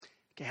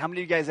Okay, how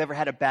many of you guys ever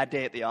had a bad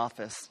day at the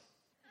office?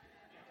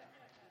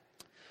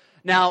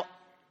 Now,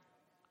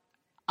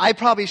 I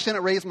probably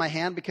shouldn't raise my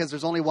hand because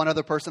there's only one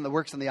other person that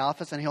works in the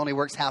office and he only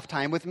works half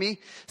time with me.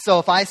 So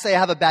if I say I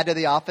have a bad day at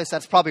the office,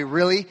 that's probably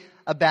really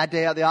a bad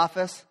day at the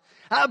office.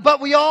 But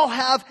we all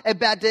have a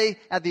bad day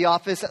at the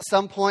office at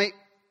some point,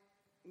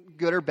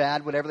 good or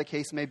bad, whatever the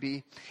case may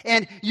be.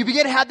 And you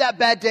begin to have that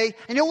bad day.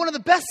 And one of the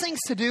best things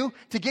to do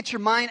to get your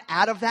mind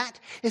out of that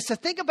is to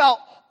think about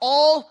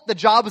all the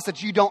jobs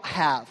that you don't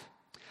have.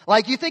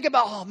 Like you think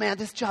about, oh man,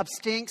 this job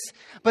stinks.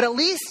 But at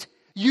least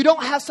you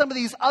don't have some of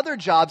these other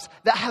jobs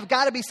that have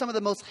got to be some of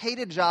the most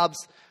hated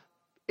jobs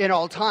in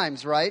all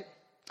times, right?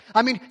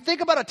 I mean,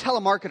 think about a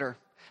telemarketer.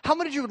 How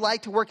many of you would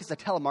like to work as a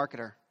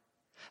telemarketer?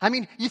 I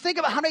mean, you think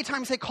about how many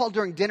times they call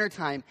during dinner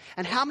time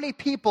and how many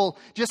people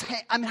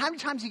how many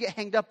times you get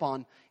hanged up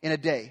on in a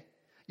day?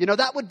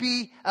 That would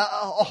be a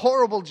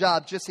horrible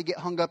job just to get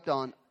hung up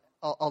on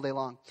all day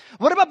long.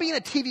 What about being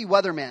a TV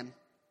weatherman?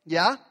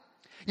 Yeah?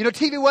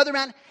 TV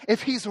weatherman,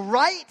 if he's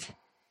right,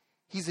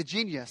 he's a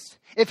genius.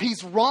 If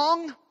he's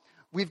wrong,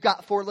 we've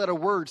got 4-letter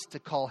words to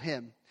call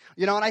him.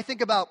 And I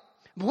think about,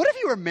 what if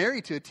you were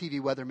married to a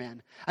TV weatherman?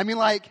 I mean,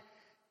 like,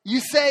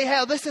 you say,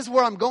 hey, this is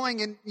where I'm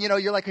going, and,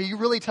 you're like, are you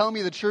really telling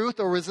me the truth?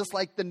 Or was this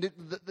like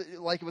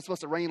like it was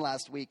supposed to rain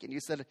last week? And you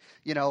said,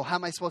 how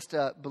am I supposed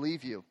to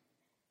believe you?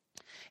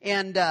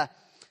 And,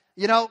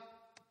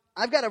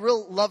 I've got a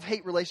real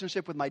love-hate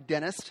relationship with my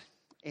dentist.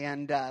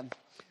 And,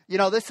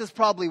 this is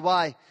probably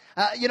why.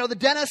 The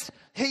dentist,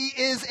 he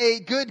is a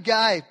good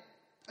guy.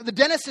 The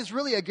dentist is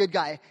really a good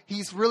guy.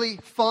 He's really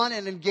fun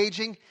and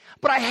engaging.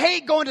 But I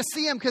hate going to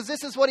see him because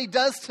this is what he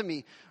does to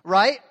me,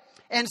 right?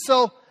 And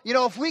so,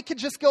 if we could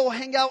just go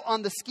hang out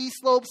on the ski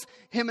slopes,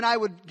 him and I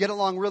would get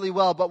along really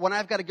well. But when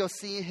I've got to go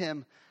see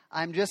him,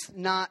 I'm just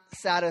not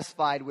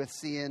satisfied with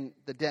seeing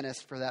the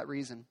dentist for that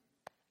reason.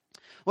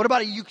 What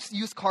about a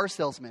used car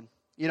salesman?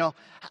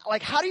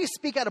 How do you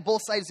speak out of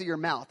both sides of your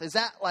mouth? Is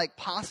that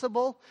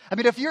possible? I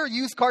mean, if you're a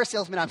used car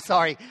salesman, I'm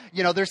sorry.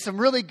 There's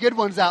some really good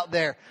ones out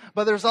there.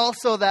 But there's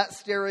also that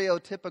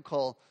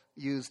stereotypical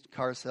used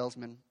car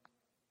salesman.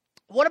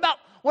 What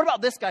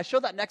about this guy?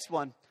 Show that next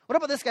one. What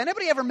about this guy?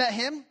 Anybody ever met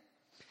him?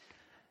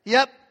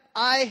 Yep,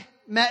 I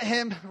met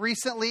him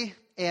recently,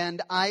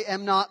 and I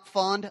am not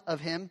fond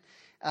of him.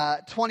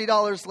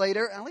 $20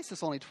 later, at least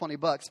it's only $20,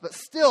 but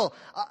still,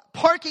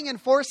 parking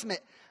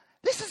enforcement.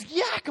 This is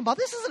Yakima.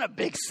 This isn't a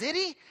big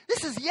city.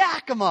 This is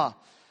Yakima.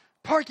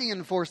 Parking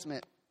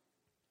enforcement.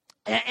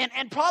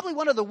 And probably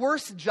one of the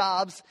worst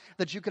jobs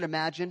that you could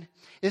imagine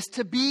is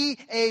to be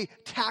a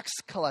tax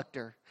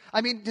collector. I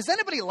mean, does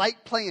anybody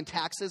like paying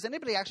taxes?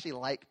 Anybody actually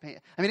like paying?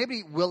 I mean,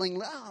 anybody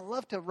willing? Oh, I'd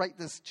love to write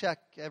this check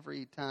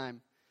every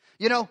time.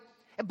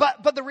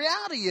 But the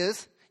reality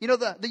is,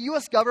 the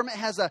U.S. government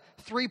has a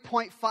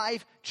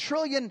 $3.5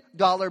 trillion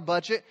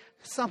budget.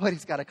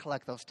 Somebody's got to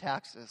collect those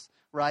taxes,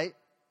 right?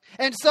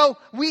 And so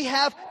we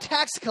have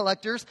tax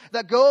collectors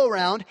that go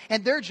around,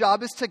 and their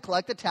job is to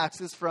collect the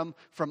taxes from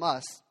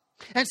us.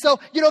 And so,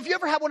 if you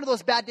ever have one of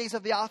those bad days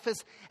of the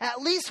office,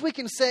 at least we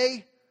can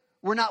say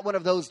we're not one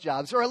of those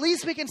jobs. Or at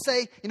least we can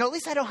say, at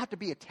least I don't have to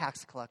be a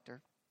tax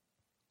collector.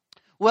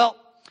 Well,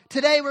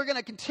 today we're going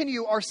to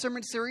continue our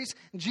sermon series,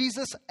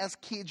 Jesus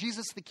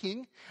the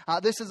King.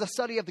 This is a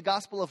study of the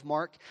Gospel of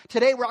Mark.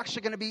 Today we're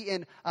actually going to be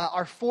in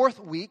our 4th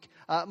week,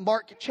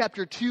 Mark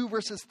chapter 2,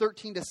 verses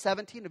 13 to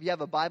 17. If you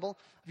have a Bible,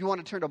 if you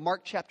want to turn to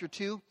Mark chapter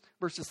 2,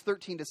 verses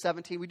 13 to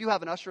 17. We do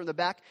have an usher in the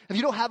back. If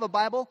you don't have a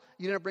Bible,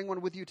 you didn't bring one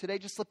with you today,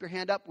 just slip your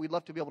hand up. We'd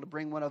love to be able to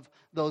bring one of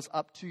those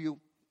up to you.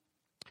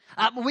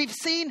 We've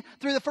seen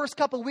through the first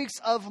couple of weeks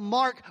of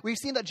Mark, we've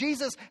seen that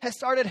Jesus has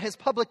started his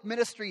public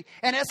ministry.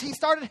 And as he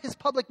started his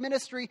public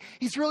ministry,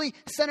 he's really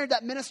centered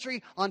that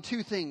ministry on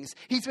 2 things.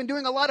 He's been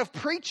doing a lot of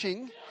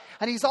preaching,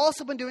 and he's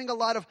also been doing a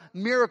lot of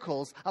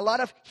miracles, a lot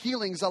of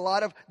healings, a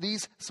lot of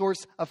these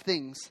sorts of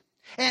things.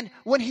 And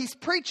when he's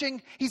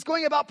preaching, he's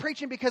going about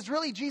preaching because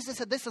really Jesus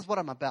said, this is what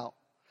I'm about.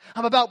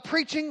 I'm about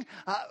preaching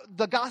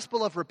the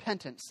gospel of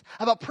repentance.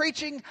 I'm about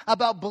preaching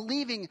about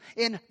believing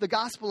in the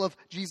gospel of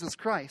Jesus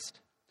Christ.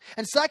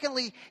 And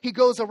secondly, he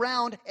goes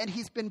around and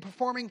he's been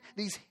performing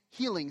these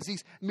healings,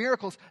 these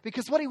miracles,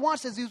 because what he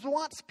wants is he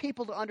wants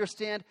people to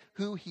understand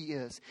who he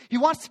is. He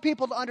wants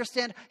people to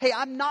understand, hey,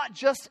 I'm not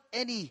just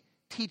any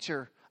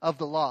teacher of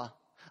the law.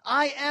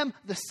 I am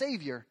the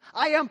Savior.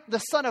 I am the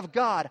Son of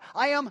God.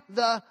 I am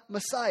the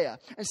Messiah.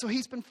 And so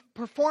he's been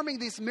performing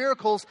these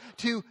miracles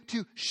to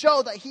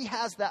show that he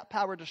has that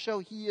power, to show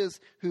he is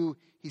who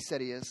he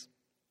said he is.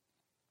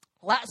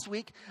 Last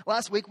week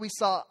we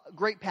saw a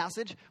great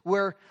passage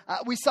where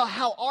we saw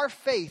how our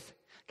faith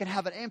can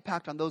have an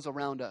impact on those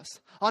around us,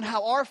 on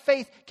how our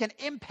faith can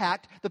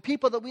impact the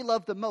people that we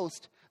love the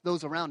most,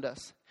 those around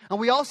us. And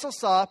we also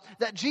saw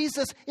that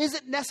Jesus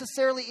isn't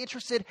necessarily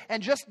interested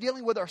in just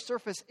dealing with our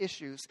surface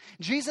issues.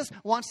 Jesus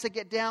wants to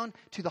get down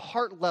to the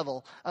heart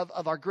level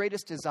of our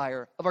greatest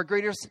desire, of our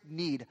greatest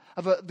need,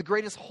 of the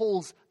greatest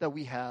holes that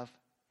we have.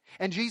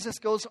 And Jesus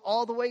goes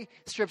all the way,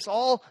 strips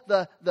all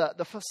the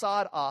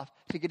facade off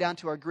to get down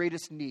to our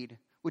greatest need,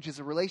 which is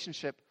a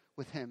relationship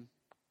with him.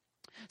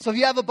 So if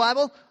you have a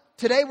Bible,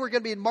 today we're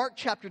going to be in Mark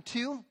chapter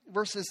 2,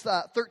 verses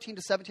 13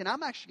 to 17.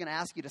 I'm actually going to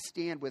ask you to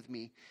stand with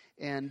me.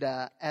 And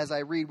as I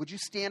read, would you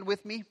stand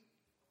with me?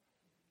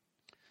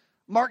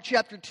 Mark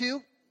chapter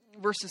 2,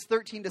 verses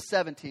 13 to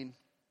 17.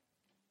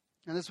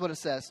 And this is what it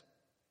says.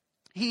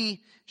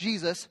 He,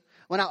 Jesus,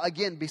 went out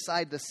again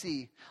beside the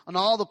sea, and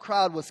all the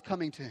crowd was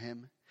coming to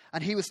him.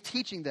 And he was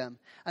teaching them.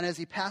 And as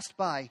he passed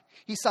by,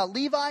 he saw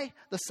Levi,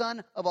 the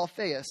son of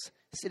Alphaeus,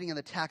 sitting in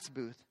the tax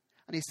booth.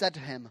 And he said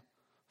to him,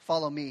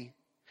 "Follow me."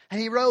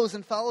 And he rose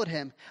and followed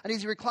him. And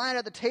as he reclined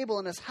at the table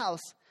in his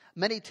house,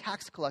 many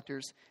tax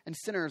collectors and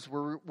sinners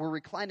were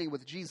reclining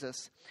with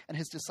Jesus and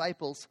his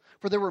disciples,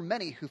 for there were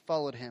many who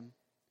followed him.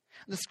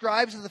 And the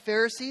scribes of the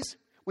Pharisees,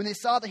 when they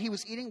saw that he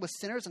was eating with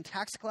sinners and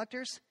tax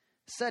collectors,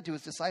 said to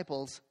his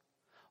disciples,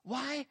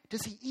 "Why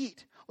does he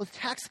eat with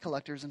tax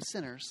collectors and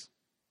sinners?"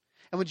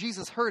 And when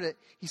Jesus heard it,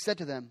 he said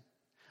to them,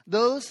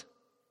 "Those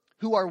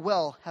who are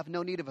well have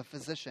no need of a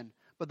physician,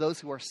 but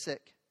those who are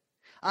sick.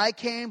 I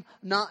came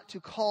not to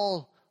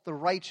call the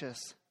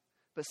righteous,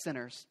 but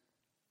sinners."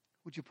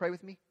 Would you pray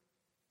with me?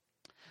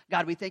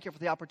 God, we thank you for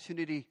the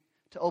opportunity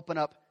to open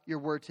up your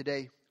word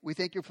today. We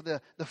thank you for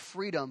the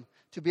freedom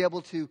to be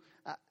able to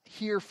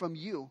hear from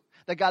you.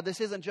 That, God,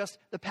 this isn't just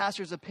the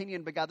pastor's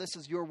opinion, but God, this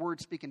is your word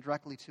speaking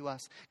directly to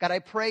us. God, I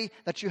pray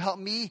that you help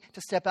me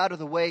to step out of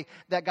the way,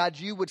 that, God,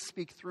 you would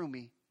speak through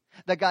me.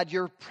 That, God,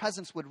 your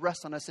presence would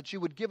rest on us, that you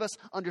would give us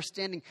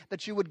understanding,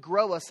 that you would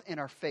grow us in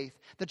our faith,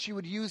 that you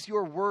would use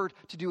your word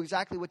to do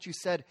exactly what you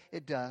said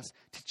it does,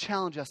 to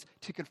challenge us,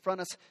 to confront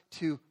us,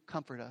 to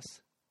comfort us.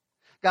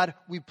 God,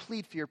 we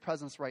plead for your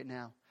presence right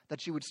now,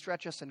 that you would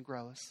stretch us and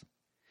grow us.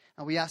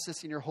 And we ask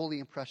this in your holy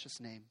and precious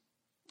name.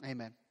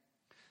 Amen.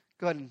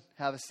 Go ahead and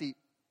have a seat.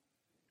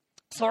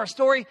 So our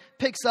story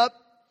picks up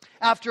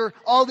after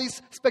all these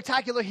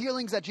spectacular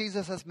healings that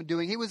Jesus has been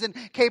doing. He was in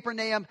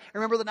Capernaum.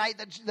 Remember the night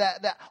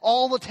that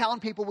all the town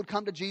people would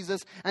come to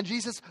Jesus, and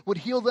Jesus would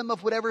heal them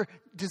of whatever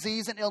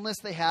disease and illness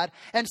they had.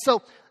 And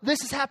so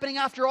this is happening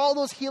after all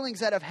those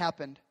healings that have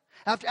happened.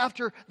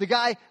 After the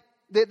guy,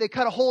 they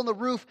cut a hole in the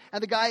roof,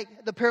 and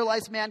the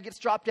paralyzed man gets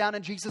dropped down,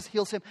 and Jesus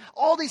heals him.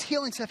 All these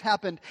healings have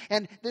happened,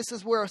 and this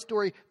is where our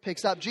story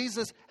picks up.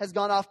 Jesus has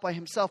gone off by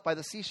himself by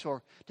the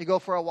seashore to go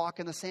for a walk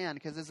in the sand,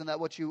 because isn't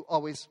that what you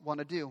always want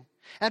to do?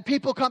 And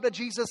people come to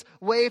Jesus,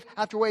 wave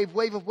after wave,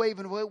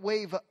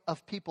 wave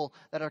of people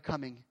that are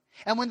coming.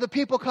 And when the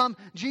people come,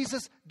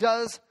 Jesus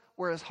does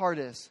where his heart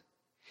is.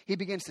 He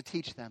begins to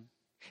teach them.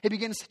 He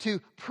begins to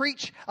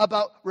preach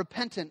about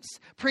repentance,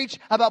 preach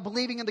about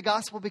believing in the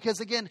gospel, because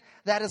again,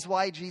 that is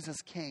why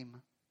Jesus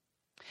came.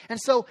 And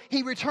so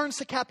he returns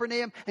to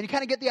Capernaum, and you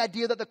kind of get the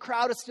idea that the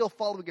crowd is still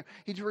following him.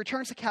 He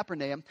returns to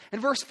Capernaum,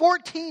 and verse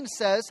 14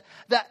 says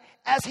that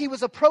as he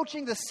was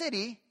approaching the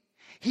city,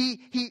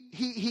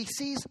 he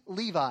sees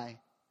Levi.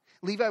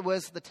 Levi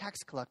was the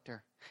tax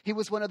collector. He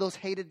was one of those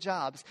hated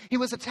jobs. He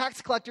was a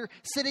tax collector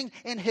sitting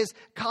in his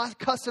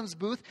customs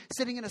booth,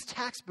 sitting in his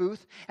tax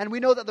booth. And we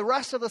know that the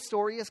rest of the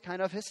story is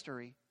kind of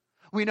history.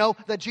 We know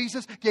that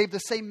Jesus gave the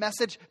same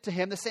message to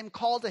him, the same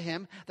call to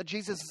him that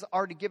Jesus has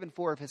already given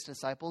 4 of his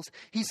disciples.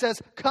 He says,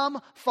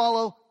 "Come,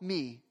 follow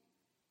me."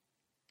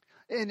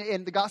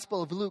 In the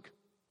Gospel of Luke,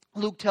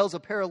 Luke tells a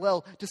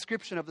parallel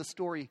description of the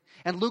story.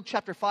 And Luke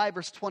chapter 5,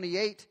 verse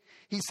 28,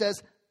 he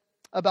says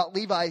about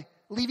Levi,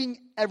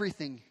 leaving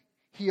everything,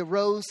 he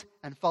arose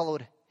and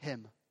followed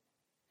him.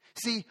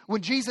 See,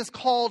 when Jesus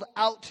called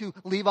out to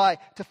Levi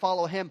to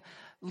follow him,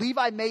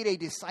 Levi made a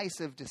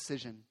decisive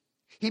decision.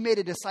 He made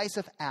a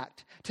decisive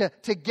act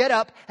to get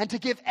up and to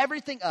give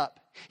everything up.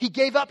 He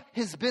gave up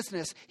his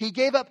business. He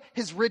gave up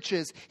his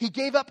riches. He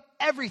gave up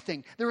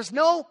everything. There was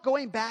no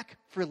going back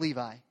for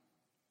Levi.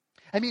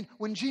 I mean,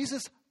 when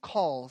Jesus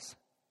calls,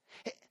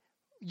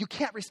 you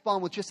can't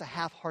respond with just a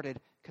half-hearted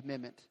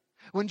commitment.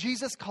 When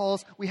Jesus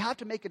calls, we have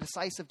to make a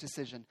decisive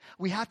decision.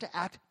 We have to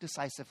act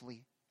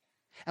decisively.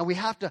 And we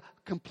have to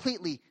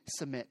completely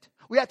submit.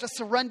 We have to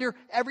surrender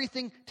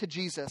everything to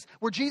Jesus,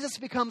 where Jesus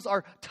becomes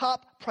our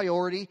top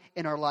priority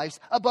in our lives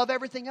above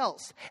everything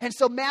else. And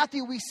so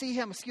Levi, we see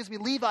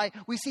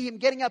him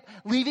getting up,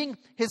 leaving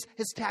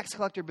his tax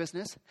collector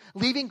business,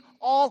 leaving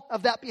all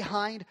of that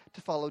behind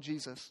to follow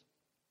Jesus.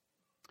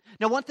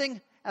 Now, one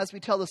thing as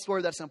we tell the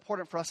story that's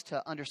important for us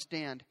to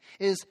understand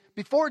is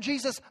before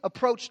Jesus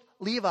approached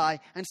Levi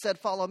and said,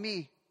 "Follow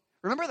me,"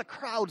 remember the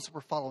crowds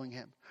were following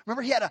him.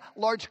 Remember, he had a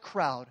large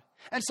crowd.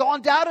 And so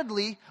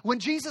undoubtedly, when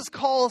Jesus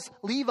calls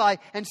Levi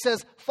and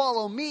says,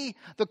 "Follow me,"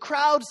 the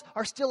crowds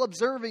are still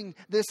observing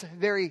this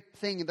very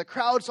thing. The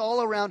crowds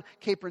all around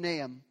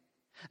Capernaum.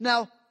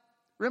 Now,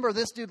 remember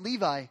this dude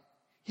Levi,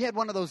 he had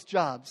one of those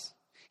jobs.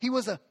 He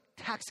was a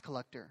tax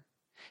collector.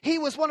 He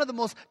was one of the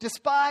most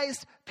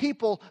despised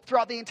people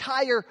throughout the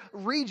entire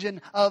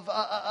region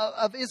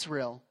of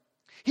Israel.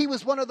 This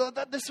was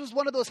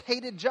one of those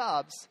hated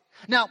jobs.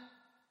 Now,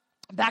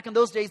 back in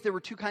those days, there were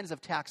 2 kinds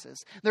of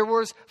taxes. There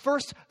was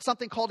first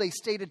something called a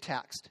stated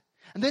tax.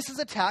 And this is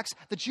a tax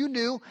that you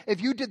knew if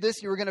you did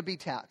this, you were going to be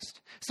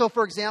taxed. So,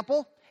 for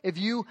example, if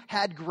you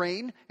had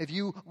grain, if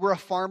you were a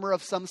farmer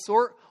of some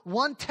sort,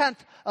 1/10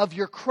 of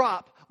your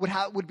crop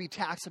would be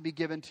taxed and be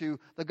given to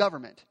the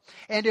government.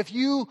 And if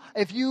you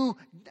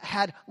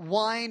had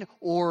wine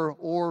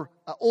or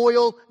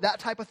oil, that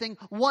type of thing,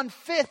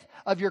 1/5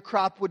 of your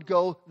crop would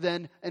go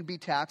then and be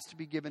taxed to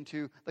be given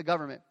to the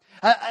government.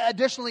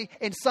 Additionally,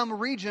 in some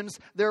regions,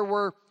 there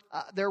were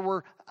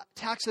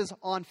taxes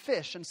on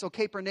fish. And so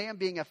Capernaum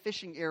being a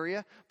fishing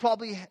area,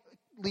 probably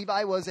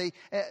Levi was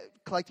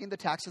collecting the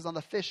taxes on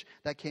the fish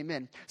that came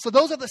in. So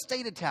those are the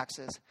stated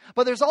taxes.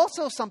 But there's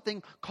also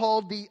something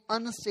called the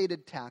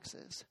unstated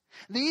taxes.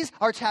 These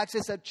are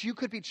taxes that you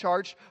could be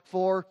charged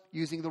for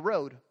using the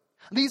road.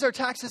 These are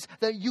taxes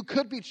that you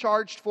could be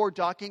charged for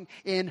docking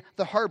in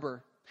the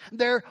harbor.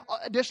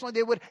 Additionally,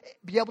 they would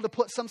be able to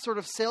put some sort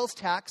of sales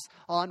tax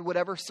on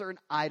whatever certain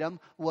item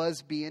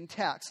was being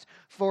taxed.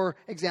 For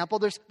example,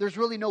 there's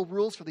really no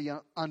rules for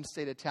the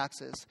unstated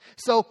taxes.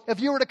 So if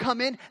you were to come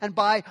in and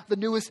buy the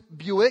newest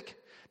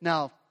Buick,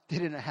 now they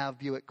didn't have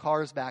Buick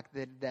cars back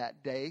then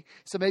that day,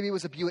 so maybe it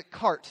was a Buick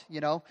cart,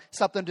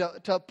 something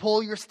to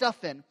pull your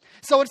stuff in.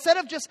 So instead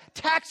of just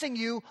taxing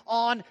you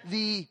on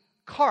the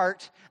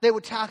cart, they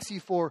would tax you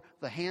for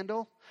the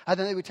handle, and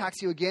then they would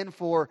tax you again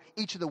for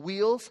each of the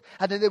wheels,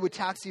 and then they would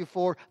tax you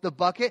for the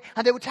bucket,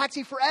 and they would tax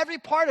you for every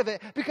part of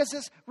it, because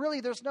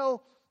there's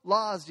no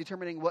laws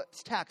determining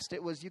what's taxed.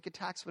 It was you could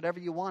tax whatever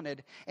you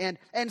wanted. And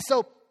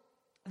so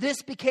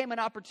this became an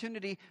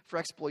opportunity for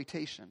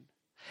exploitation.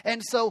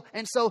 And so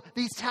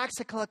these tax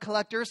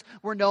collectors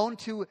were known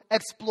to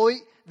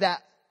exploit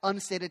that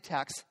unstated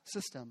tax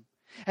system.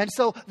 And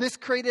so this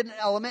created an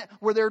element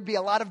where there would be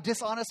a lot of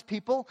dishonest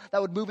people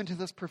that would move into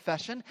this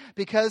profession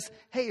because,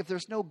 hey, if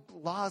there's no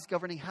laws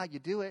governing how you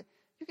do it,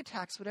 you could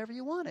tax whatever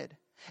you wanted.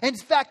 And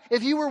in fact,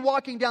 if you were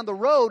walking down the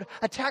road,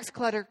 a tax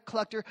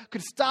collector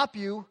could stop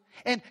you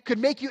and could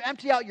make you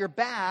empty out your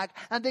bag,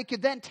 and they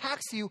could then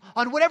tax you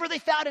on whatever they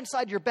found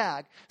inside your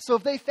bag. So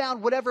if they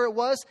found whatever it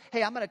was,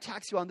 hey, I'm going to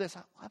tax you on this.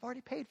 I've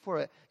already paid for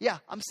it. Yeah,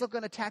 I'm still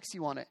going to tax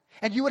you on it.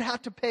 And you would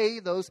have to pay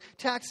those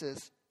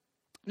taxes.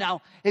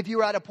 Now, if you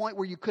were at a point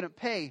where you couldn't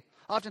pay,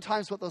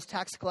 oftentimes what those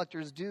tax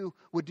collectors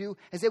would do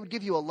is they would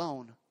give you a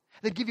loan.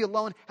 They'd give you a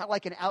loan at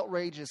like an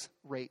outrageous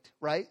rate,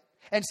 right?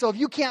 And so if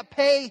you can't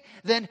pay,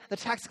 then the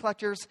tax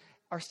collectors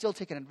are still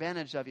taking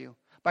advantage of you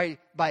by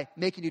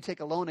making you take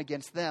a loan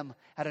against them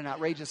at an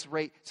outrageous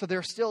rate. So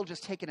they're still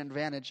just taking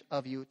advantage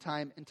of you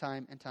time and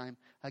time and time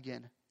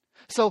again.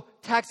 So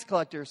tax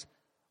collectors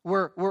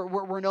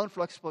were known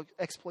for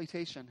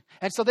exploitation.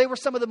 And so they were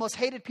some of the most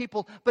hated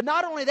people. But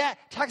not only that,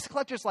 tax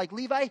collectors like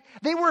Levi,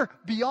 they were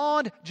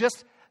beyond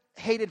just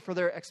hated for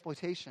their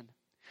exploitation.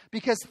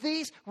 Because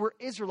these were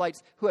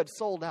Israelites who had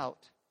sold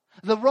out.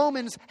 The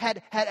Romans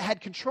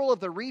had control of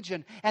the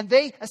region, and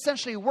they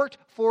essentially worked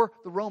for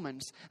the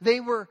Romans. They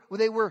were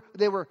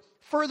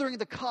furthering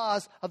the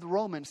cause of the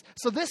Romans.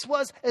 So this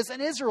was, as an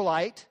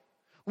Israelite,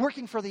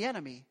 working for the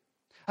enemy.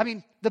 I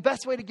mean, the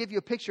best way to give you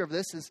a picture of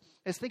this is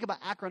think about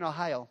Akron,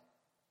 Ohio.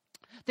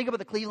 Think about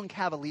the Cleveland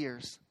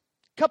Cavaliers.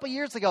 A couple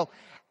years ago,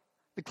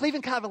 the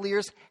Cleveland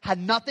Cavaliers had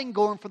nothing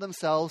going for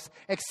themselves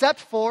except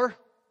for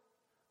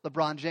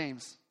LeBron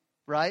James,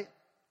 right?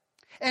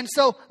 And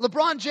so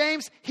LeBron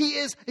James, he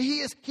is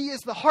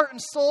the heart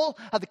and soul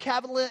of the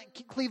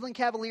Cleveland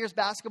Cavaliers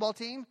basketball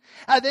team.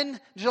 And then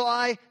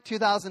July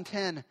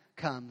 2010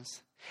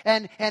 comes,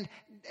 and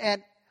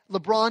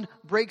LeBron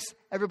breaks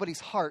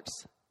everybody's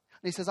hearts.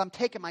 And he says, I'm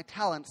taking my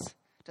talents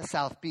to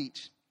South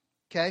Beach.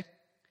 Okay?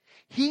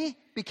 He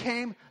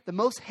became the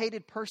most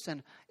hated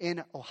person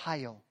in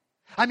Ohio.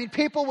 I mean,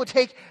 people would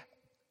take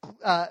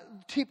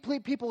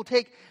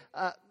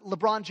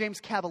LeBron James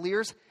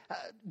Cavaliers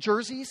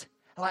jerseys.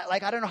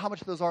 Like, I don't know how much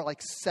those are,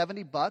 like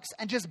 $70,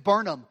 and just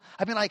burn them.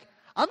 I mean, like,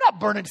 I'm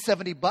not burning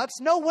 $70.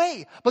 No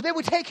way. But they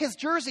would take his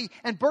jersey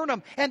and burn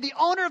them. And the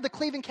owner of the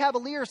Cleveland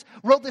Cavaliers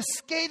wrote this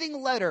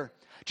scathing letter,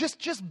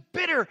 just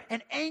bitter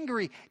and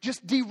angry,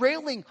 just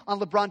derailing on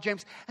LeBron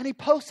James. And he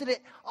posted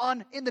it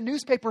in the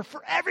newspaper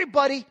for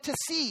everybody to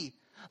see.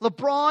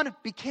 LeBron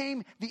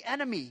became the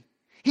enemy.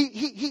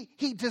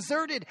 He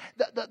deserted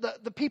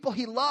the people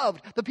he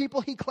loved, the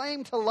people he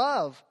claimed to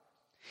love.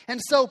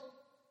 And so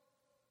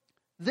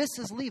this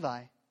is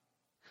Levi.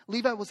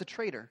 Levi was a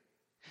traitor.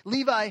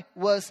 Levi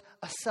was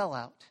a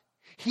sellout.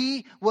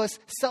 He was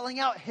selling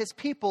out his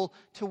people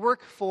to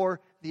work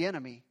for the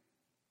enemy.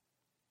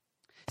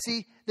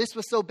 See, this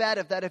was so bad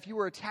that if you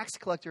were a tax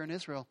collector in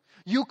Israel,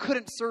 you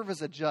couldn't serve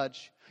as a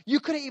judge.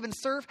 You couldn't even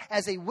serve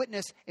as a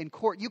witness in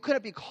court. You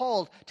couldn't be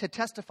called to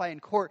testify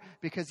in court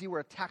because you were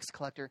a tax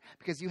collector,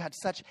 because you had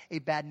such a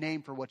bad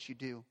name for what you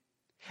do.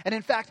 And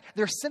in fact,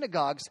 their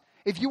synagogues,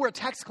 if you were a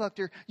tax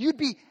collector, you'd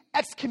be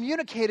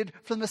excommunicated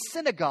from the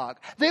synagogue.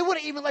 They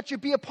wouldn't even let you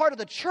be a part of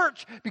the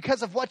church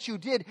because of what you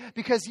did,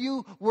 because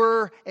you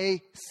were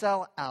a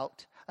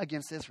sellout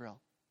against Israel.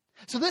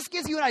 So this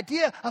gives you an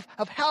idea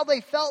of how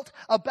they felt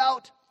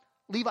about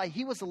Levi.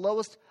 He was the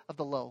lowest of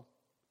the low.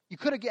 You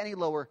couldn't get any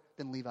lower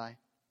than Levi.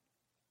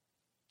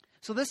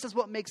 So this is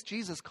what makes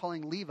Jesus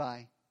calling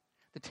Levi,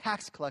 the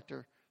tax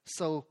collector,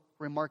 so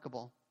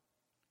remarkable.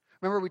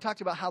 Remember, we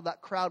talked about how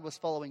that crowd was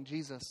following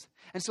Jesus.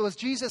 And so as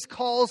Jesus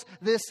calls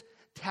this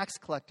tax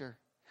collector,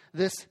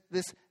 this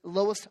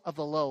lowest of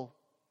the low,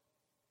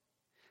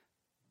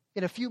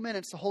 in a few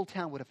minutes, the whole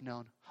town would have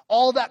known.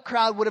 All that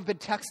crowd would have been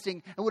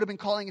texting and would have been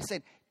calling and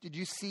saying, did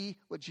you see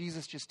what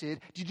Jesus just did?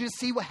 Did you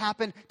see what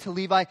happened to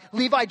Levi?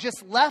 Levi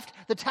just left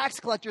the tax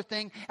collector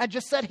thing and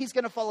just said he's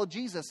going to follow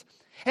Jesus.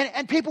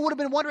 And people would have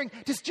been wondering,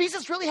 does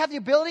Jesus really have the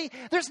ability?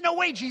 There's no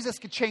way Jesus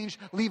could change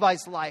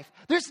Levi's life.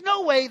 There's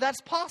no way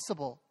that's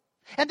possible.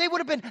 And they would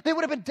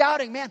have been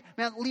doubting, man,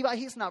 Levi,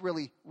 he's not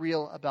really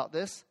real about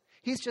this.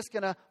 He's just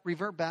going to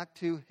revert back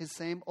to his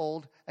same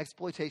old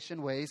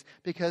exploitation ways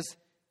because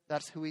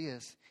that's who he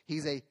is.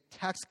 He's a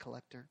tax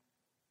collector.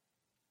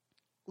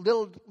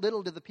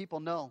 Little did the people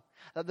know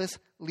that this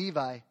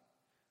Levi,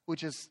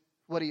 which is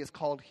what he is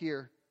called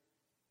here,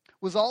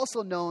 was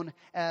also known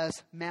as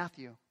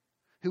Matthew,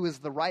 who is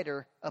the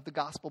writer of the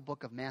gospel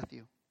book of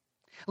Matthew.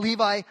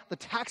 Levi, the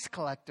tax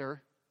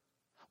collector,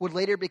 would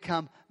later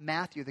become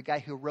Matthew, the guy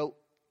who wrote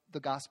the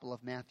gospel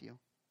of Matthew.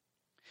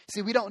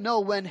 See, we don't know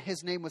when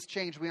his name was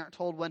changed. We aren't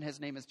told when his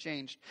name is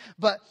changed.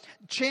 But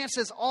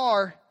chances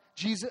are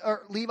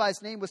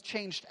Levi's name was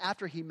changed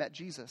after he met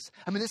Jesus.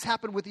 I mean, this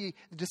happened with the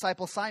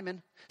disciple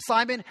Simon.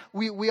 Simon,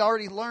 we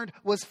already learned,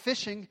 was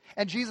fishing,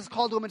 and Jesus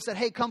called to him and said,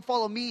 hey, come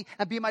follow me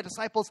and be my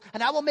disciples,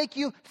 and I will make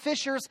you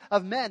fishers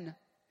of men.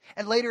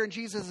 And later in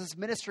Jesus'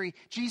 ministry,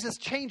 Jesus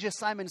changes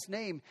Simon's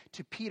name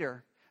to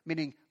Peter,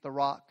 meaning the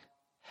rock.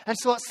 And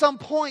so at some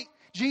point,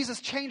 Jesus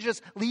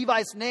changes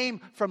Levi's name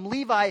from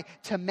Levi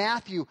to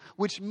Matthew,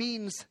 which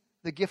means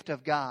the gift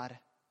of God.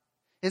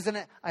 Isn't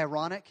it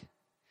ironic?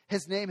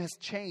 His name has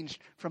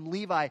changed from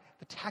Levi,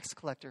 the tax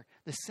collector,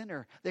 the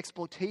sinner, the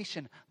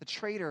exploitation, the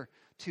traitor,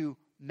 to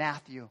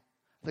Matthew,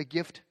 the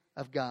gift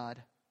of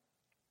God.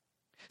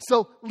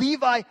 So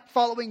Levi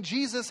following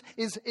Jesus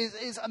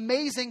is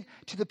amazing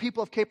to the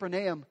people of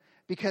Capernaum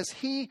because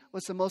he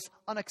was the most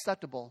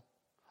unacceptable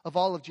of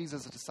all of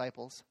Jesus'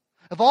 disciples.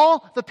 Of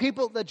all the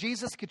people that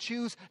Jesus could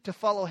choose to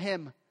follow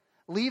him,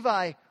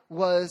 Levi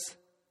was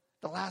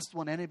the last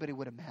one anybody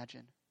would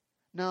imagine.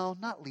 No,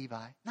 not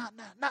Levi.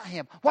 Not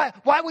him.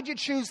 Why would you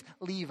choose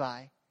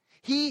Levi?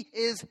 He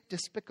is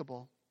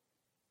despicable.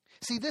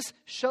 See, this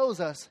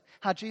shows us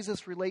how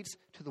Jesus relates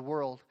to the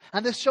world.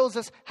 And this shows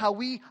us how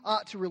we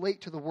ought to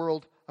relate to the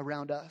world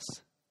around us.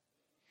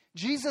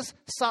 Jesus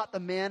sought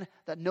the man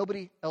that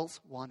nobody else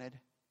wanted.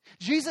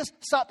 Jesus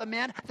sought the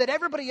man that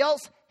everybody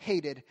else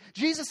hated.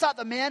 Jesus sought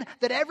the man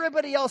that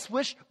everybody else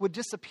wished would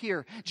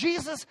disappear.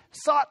 Jesus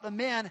sought the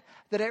man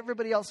that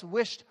everybody else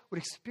wished would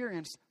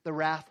experience the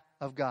wrath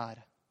of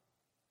God.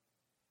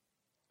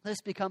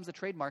 This becomes a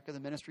trademark of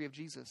the ministry of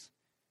Jesus.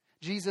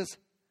 Jesus,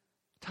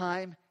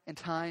 time and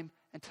time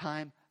and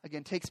time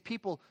again, takes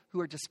people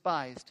who are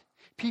despised,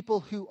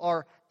 people who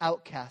are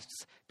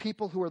outcasts,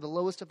 people who are the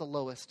lowest of the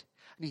lowest,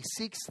 and he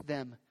seeks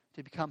them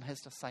to become his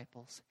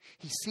disciples.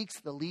 He seeks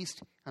the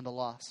least and the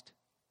lost.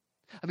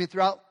 I mean,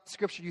 throughout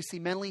Scripture, you see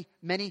many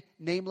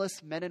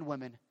nameless men and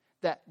women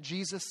that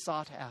Jesus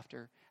sought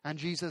after, and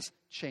Jesus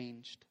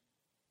changed.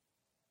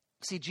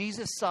 See,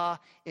 Jesus saw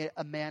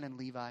a man in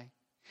Levi.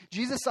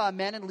 Jesus saw a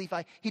man in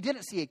Levi. He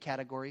didn't see a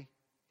category.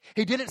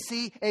 He didn't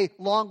see a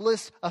long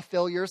list of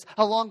failures,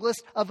 a long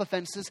list of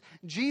offenses.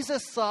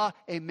 Jesus saw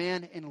a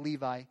man in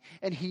Levi,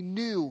 and he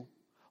knew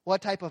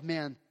what type of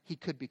man he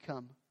could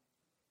become.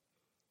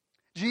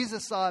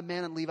 Jesus saw a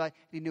man in Levi, and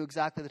he knew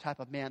exactly the type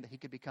of man that he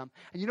could become.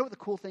 And you know what the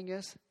cool thing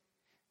is?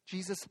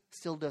 Jesus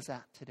still does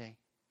that today.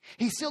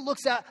 He still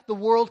looks at the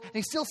world, and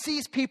he still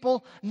sees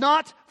people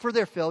not for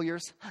their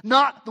failures,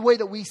 not the way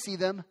that we see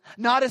them,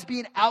 not as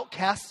being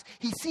outcasts.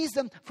 He sees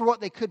them for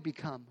what they could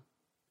become.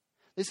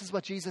 This is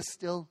what Jesus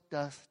still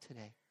does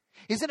today.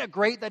 Isn't it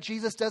great that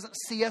Jesus doesn't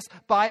see us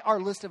by our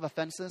list of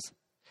offenses?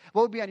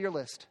 What would be on your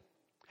list?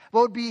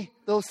 What would be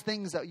those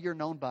things that you're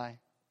known by?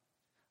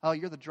 Oh,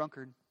 you're the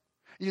drunkard.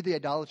 You're the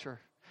idolater.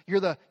 You're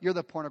the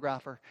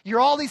pornographer. You're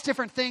all these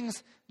different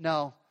things.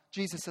 No,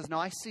 Jesus says, no,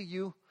 I see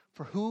you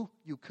for who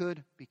you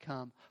could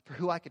become, for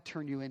who I could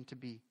turn you into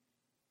be.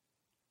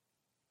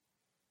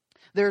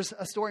 There's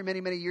a story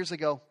many years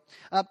ago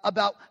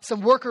about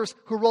some workers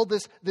who rolled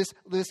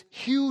this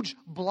huge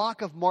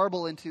block of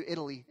marble into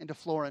Italy, into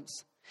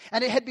Florence.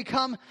 And it had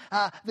become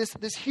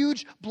this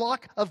huge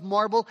block of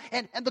marble.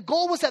 And the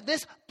goal was that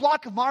this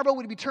block of marble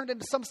would be turned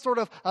into some sort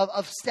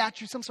of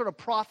statue, some sort of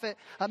prophet,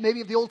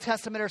 maybe of the Old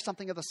Testament or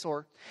something of the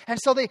sort. And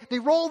so they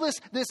roll this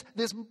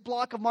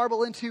block of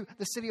marble into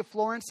the city of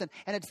Florence,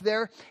 and it's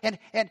there. And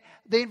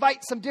they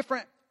invite some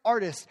different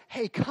artists.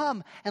 Hey,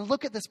 come and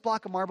look at this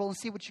block of marble and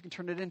see what you can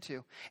turn it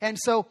into. And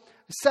so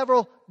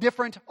several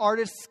different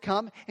artists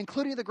come,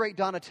 including the great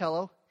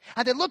Donatello.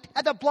 And they looked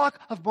at the block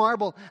of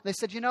marble. And they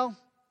said, you know,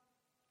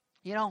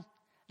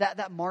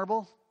 that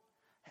marble,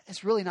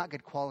 it's really not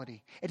good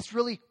quality. It's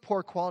really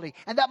poor quality.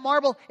 And that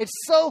marble, it's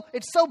so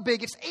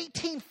big. It's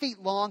 18 feet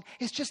long.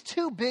 It's just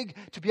too big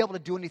to be able to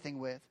do anything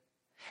with.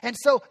 And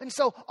so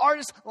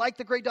artists like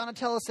the great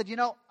Donatello said,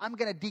 I'm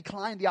going to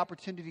decline the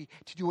opportunity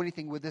to do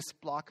anything with this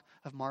block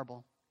of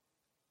marble.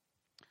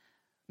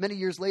 Many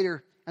years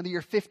later, in the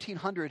year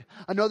 1500,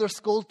 another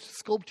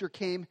sculptor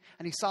came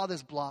and he saw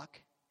this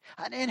block.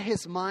 And in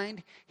his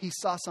mind, he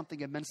saw something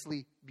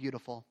immensely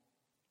beautiful.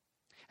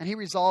 And he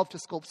resolved to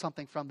sculpt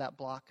something from that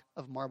block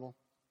of marble.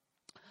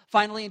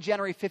 Finally, in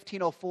January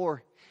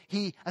 1504,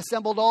 he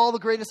assembled all the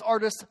greatest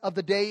artists of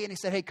the day and he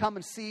said, hey, come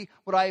and see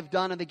what I have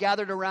done. And they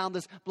gathered around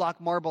this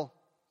block marble.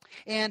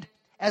 And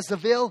as the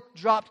veil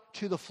dropped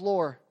to the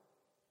floor,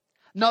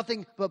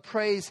 nothing but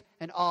praise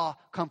and awe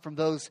come from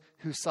those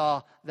who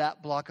saw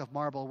that block of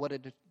marble, what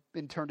it had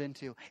been turned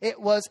into. It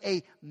was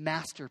a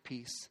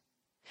masterpiece.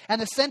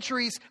 And the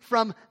centuries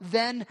from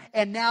then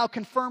and now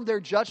confirm their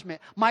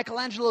judgment.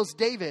 Michelangelo's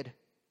David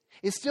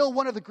is still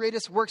one of the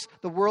greatest works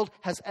the world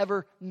has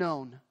ever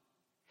known.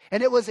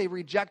 And it was a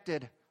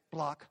rejected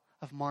block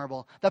of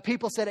marble. The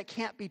people said it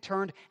can't be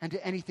turned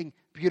into anything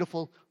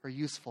beautiful or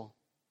useful.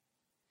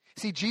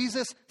 See,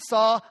 Jesus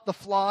saw the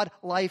flawed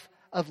life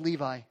of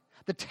Levi,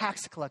 the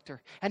tax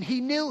collector, and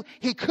he knew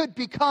he could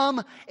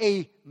become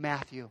a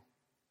Matthew,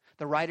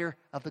 the writer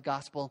of the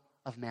Gospel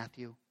of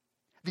Matthew,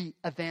 the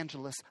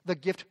evangelist, the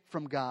gift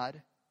from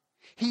God.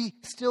 He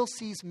still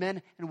sees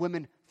men and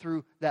women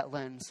through that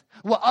lens.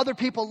 While other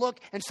people look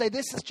and say,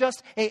 this is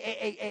just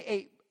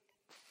a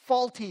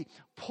faulty,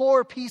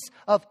 poor piece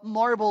of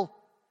marble,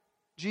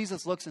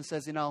 Jesus looks and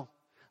says,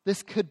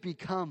 this could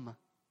become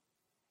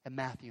a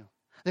Matthew.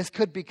 This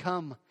could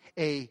become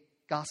a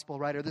gospel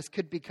writer. This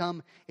could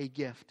become a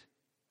gift.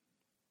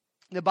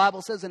 The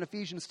Bible says in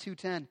Ephesians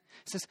 2:10, it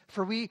says,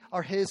 for we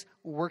are his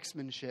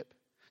workmanship,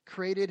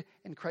 created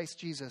in Christ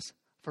Jesus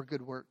for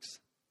good works.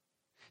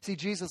 See,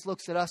 Jesus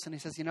looks at us and he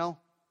says,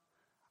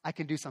 I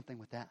can do something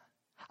with that.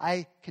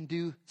 I can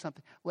do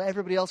something. Well,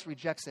 everybody else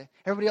rejects it.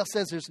 Everybody else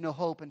says there's no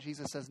hope. And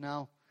Jesus says,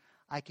 no,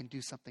 I can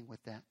do something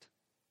with that.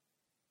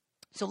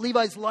 So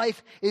Levi's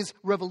life is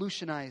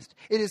revolutionized.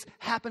 It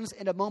happens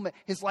in a moment.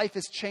 His life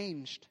is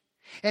changed.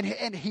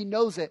 And he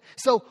knows it.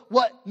 So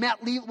what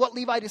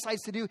Levi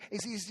decides to do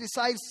is he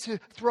decides to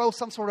throw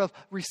some sort of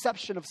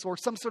reception of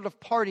sorts, some sort of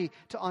party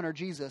to honor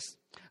Jesus.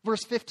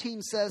 Verse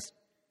 15 says,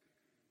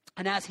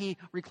 and as he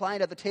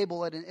reclined at the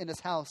table in his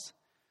house,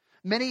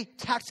 many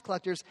tax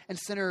collectors and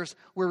sinners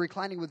were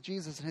reclining with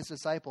Jesus and his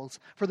disciples,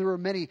 for there were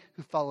many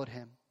who followed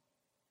him.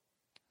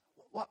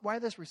 Why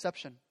this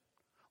reception?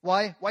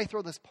 Why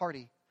throw this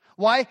party?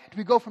 Why do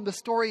we go from the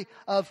story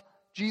of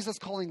Jesus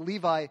calling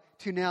Levi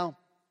to now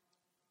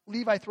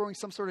Levi throwing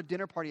some sort of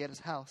dinner party at his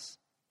house?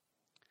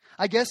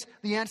 I guess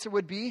the answer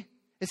would be,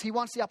 is he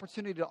wants the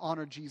opportunity to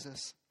honor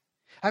Jesus.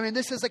 I mean,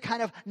 this is a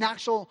kind of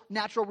natural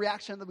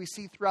reaction that we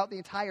see throughout the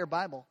entire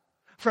Bible.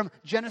 From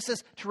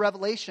Genesis to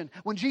Revelation,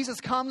 when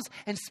Jesus comes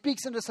and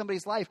speaks into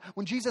somebody's life,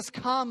 when Jesus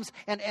comes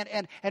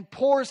and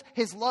pours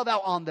his love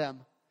out on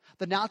them,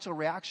 the natural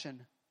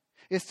reaction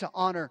is to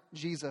honor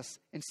Jesus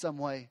in some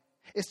way,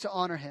 is to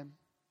honor him.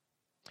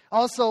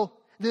 Also,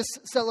 this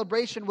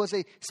celebration was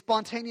a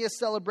spontaneous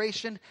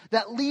celebration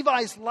that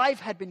Levi's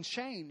life had been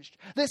changed.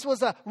 This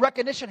was a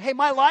recognition, hey,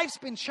 my life's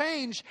been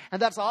changed,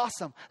 and that's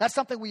awesome. That's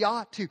something we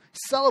ought to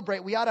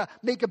celebrate. We ought to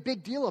make a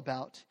big deal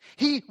about.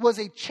 He was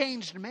a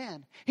changed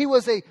man. He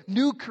was a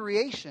new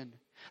creation.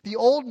 The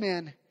old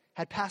man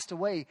had passed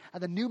away,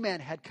 and the new man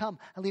had come.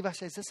 And Levi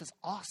says, this is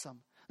awesome.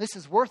 This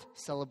is worth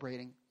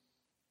celebrating.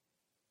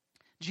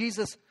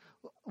 Jesus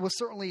was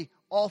certainly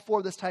all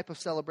for this type of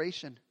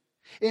celebration.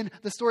 In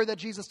the story that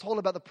Jesus told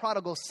about the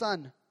prodigal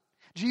son,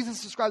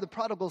 Jesus described the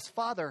prodigal's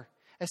father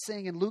as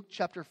saying in Luke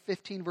chapter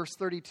 15, verse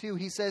 32,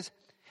 he says,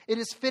 it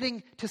is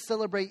fitting to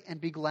celebrate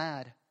and be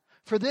glad.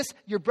 For this,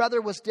 your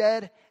brother was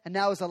dead and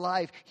now is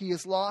alive. He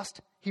was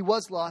lost,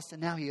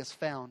 and now he is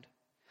found.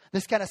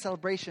 This kind of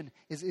celebration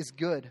is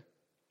good.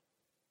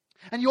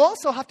 And you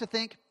also have to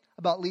think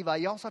about Levi.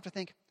 You also have to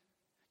think,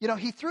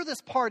 he threw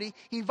this party.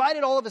 He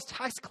invited all of his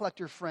tax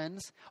collector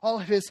friends, all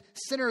of his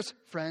sinners'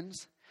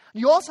 friends.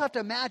 You also have to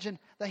imagine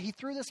that he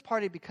threw this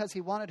party because he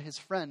wanted his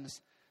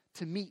friends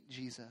to meet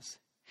Jesus.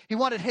 He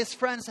wanted his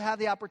friends to have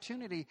the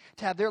opportunity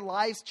to have their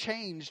lives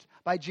changed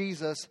by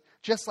Jesus,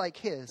 just like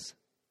his.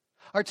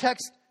 Our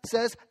text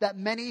says that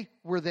many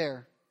were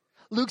there.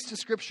 Luke's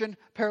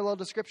parallel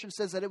description,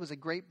 says that it was a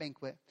great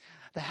banquet.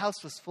 The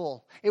house was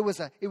full. It was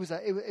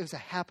a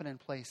happening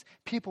place.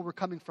 People were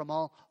coming from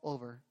all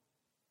over.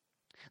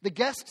 The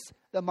guests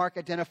that Mark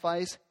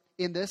identifies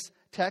in this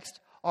text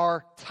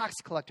are tax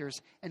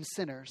collectors and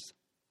sinners.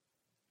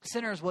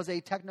 Sinners was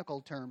a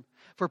technical term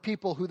for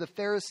people who the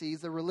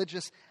Pharisees, the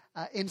religious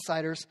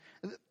insiders,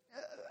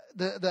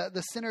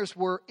 the sinners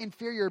were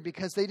inferior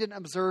because they didn't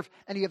observe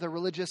any of the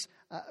religious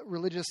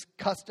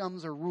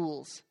customs or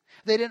rules.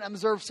 They didn't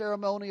observe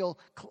ceremonial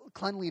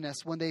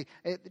cleanliness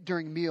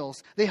during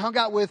meals. They hung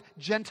out with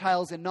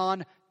Gentiles and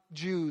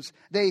non-Jews.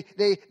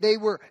 They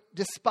were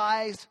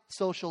despised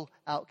social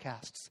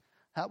outcasts.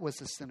 That was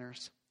the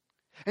sinners.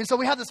 And so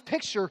we have this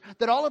picture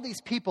that all of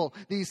these people,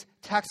 these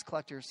tax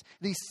collectors,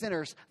 these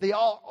sinners, they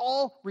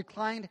all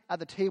reclined at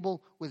the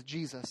table with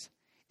Jesus,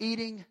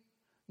 eating,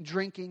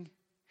 drinking.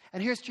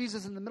 And here's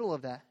Jesus in the middle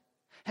of that,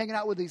 hanging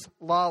out with these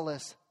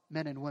lawless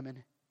men and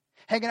women,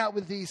 hanging out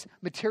with these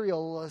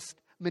materialist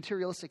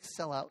materialistic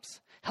sellouts,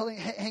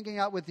 hanging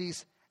out with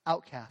these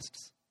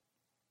outcasts.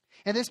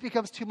 And this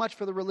becomes too much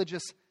for the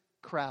religious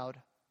crowd.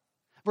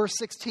 Verse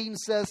 16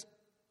 says,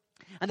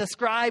 and the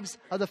scribes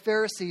of the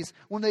Pharisees,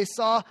 when they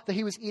saw that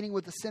he was eating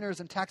with the sinners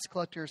and tax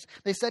collectors,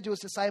 they said to his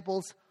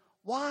disciples,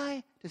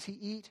 why does he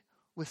eat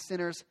with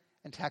sinners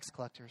and tax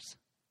collectors?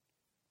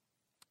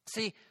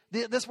 See,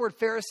 this word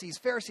Pharisees,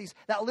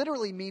 that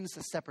literally means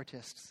the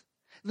separatists.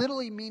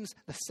 Literally means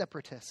the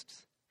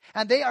separatists.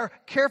 And they are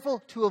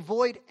careful to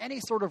avoid any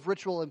sort of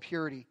ritual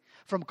impurity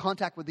from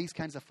contact with these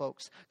kinds of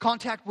folks.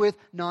 Contact with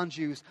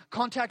non-Jews,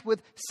 contact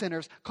with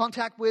sinners,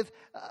 contact with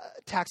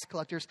tax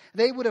collectors.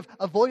 They would have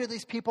avoided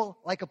these people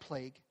like a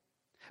plague.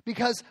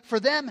 Because for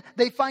them,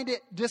 they find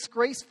it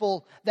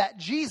disgraceful that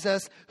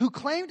Jesus, who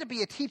claimed to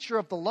be a teacher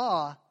of the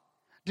law,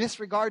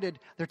 disregarded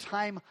their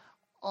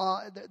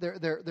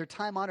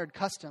time-honored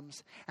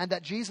customs, and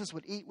that Jesus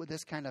would eat with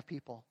this kind of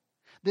people.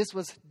 This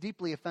was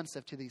deeply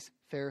offensive to these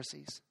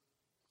Pharisees.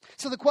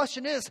 So the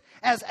question is,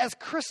 as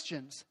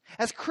Christians,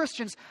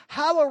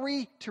 how are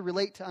we to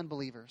relate to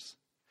unbelievers?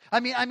 I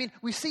mean,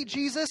 we see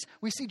Jesus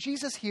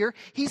here.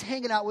 He's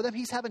hanging out with them.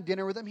 He's having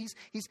dinner with them. He's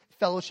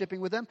fellowshipping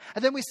with them.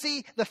 And then we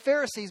see the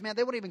Pharisees, man,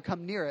 they wouldn't even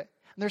come near it.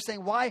 And they're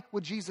saying, why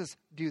would Jesus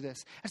do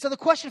this? And so the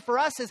question for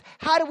us is,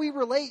 how do we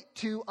relate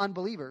to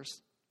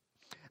unbelievers?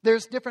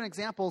 There's different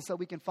examples that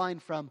we can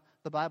find from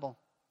the Bible.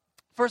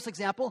 First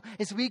example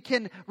is we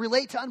can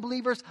relate to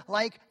unbelievers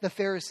like the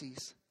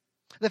Pharisees.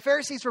 The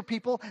Pharisees were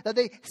people that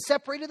they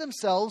separated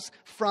themselves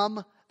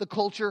from the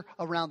culture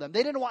around them.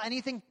 They didn't want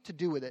anything to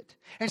do with it.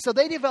 And so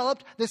they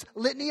developed this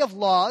litany of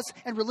laws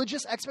and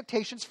religious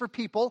expectations for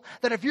people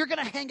that if you're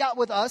going to hang out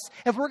with us,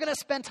 if we're going to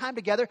spend time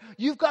together,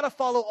 you've got to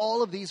follow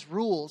all of these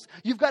rules.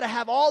 You've got to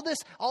have all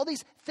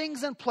these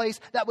things in place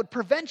that would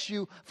prevent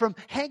you from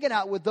hanging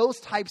out with those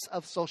types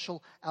of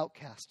social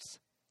outcasts.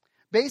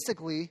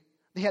 Basically,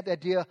 they had the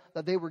idea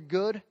that they were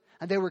good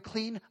and they were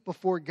clean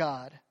before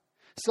God.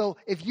 So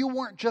if you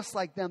weren't just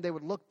like them, they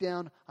would look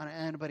down on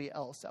anybody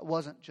else that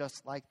wasn't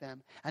just like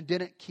them and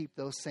didn't keep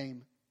those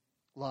same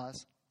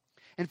laws.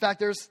 In fact,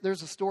 there's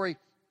a story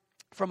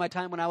from my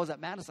time when I was at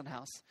Madison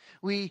House.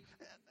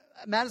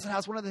 Madison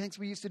House, one of the things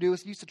we used to do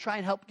is used to try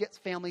and help get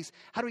families,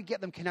 how do we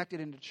get them connected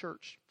into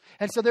church?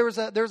 And so there was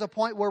a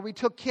point where we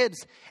took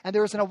kids, and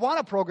there was an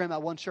Awana program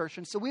at one church.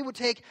 And so we would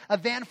take a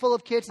van full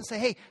of kids and say,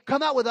 hey,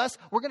 come out with us.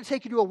 We're going to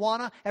take you to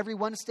Awana every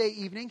Wednesday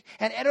evening.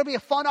 And it'll be a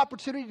fun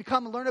opportunity to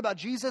come and learn about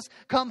Jesus,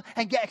 come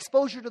and get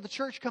exposure to the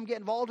church, come get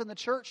involved in the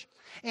church.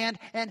 And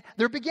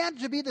there began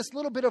to be this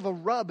little bit of a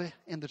rub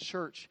in the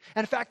church.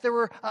 And in fact, there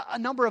were a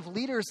number of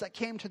leaders that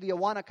came to the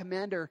Awana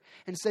commander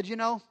and said, you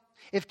know,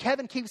 if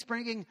Kevin keeps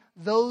bringing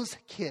those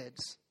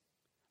kids,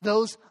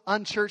 those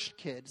unchurched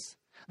kids,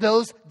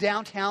 those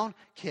downtown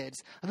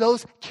kids,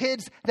 those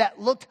kids that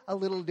looked a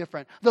little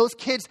different, those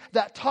kids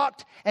that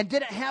talked and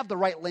didn't have the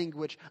right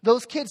language,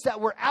 those kids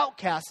that were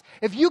outcasts,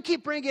 if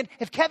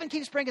Kevin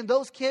keeps bringing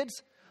those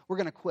kids, we're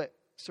going to quit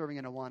serving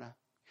in Awana.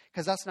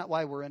 Because that's not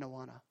why we're in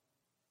Awana.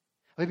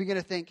 We begin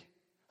to think,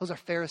 those are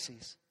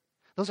Pharisees.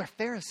 Those are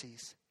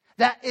Pharisees.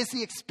 That is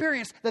the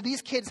experience that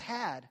these kids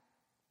had.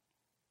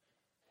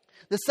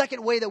 The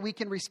second way that we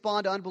can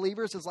respond to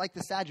unbelievers is like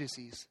the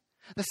Sadducees.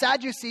 The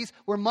Sadducees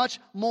were much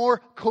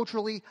more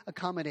culturally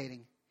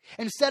accommodating.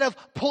 Instead of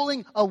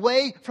pulling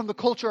away from the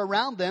culture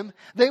around them,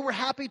 they were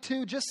happy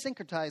to just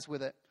syncretize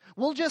with it.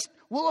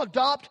 We'll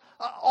adopt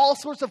all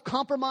sorts of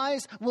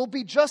compromise. We'll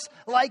be just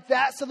like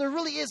that. So there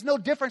really is no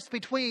difference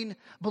between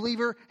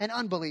believer and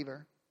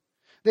unbeliever.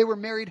 They were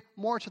married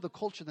more to the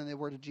culture than they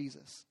were to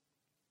Jesus.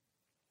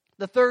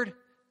 The third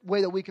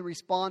way that we can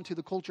respond to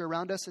the culture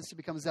around us is to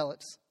become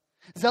zealots.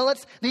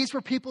 Zealots, these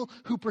were people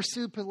who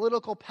pursued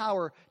political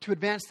power to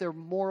advance their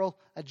moral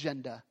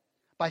agenda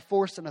by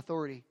force and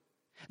authority.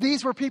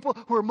 These were people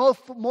who were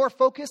more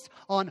focused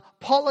on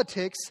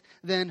politics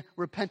than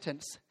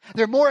repentance.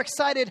 They're more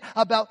excited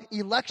about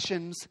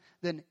elections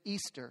than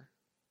Easter.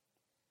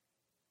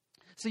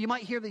 So you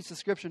might hear these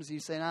descriptions and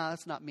you say, nah,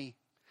 that's not me.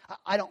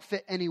 I don't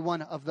fit any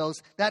one of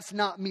those. That's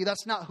not me.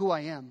 That's not who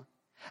I am.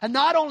 And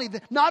not only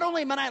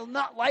am I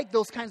not like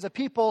those kinds of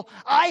people,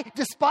 I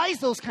despise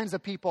those kinds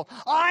of people.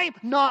 I'm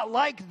not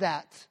like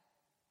that.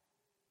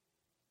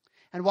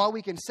 And while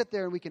we can sit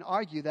there and we can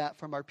argue that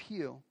from our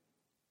pew,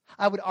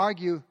 I would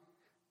argue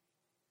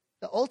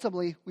that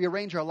ultimately we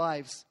arrange our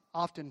lives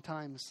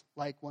oftentimes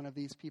like one of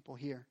these people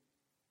here.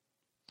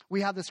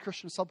 We have this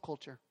Christian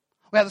subculture.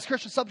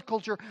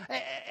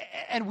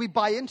 And we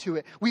buy into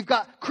it. We've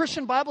got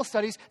Christian Bible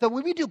studies that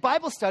when we do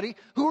Bible study,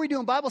 who are we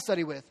doing Bible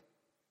study with?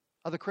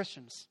 Other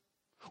Christians.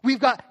 We've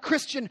got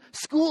Christian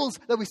schools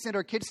that we send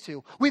our kids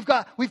to. We've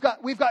got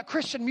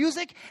Christian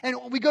music, and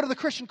we go to the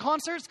Christian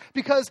concerts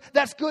because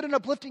that's good and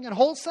uplifting and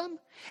wholesome.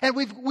 And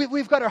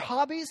we've got our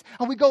hobbies,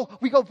 and we go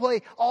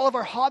play all of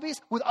our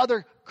hobbies with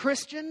other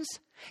Christians.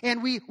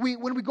 And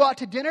when we go out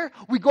to dinner,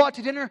 we go out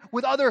to dinner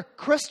with other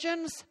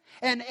Christians.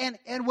 And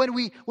when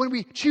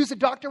we choose a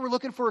doctor, we're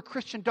looking for a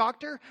Christian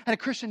doctor and a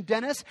Christian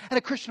dentist and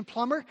a Christian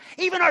plumber.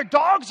 Even our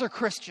dogs are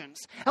Christians.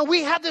 And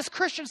we have this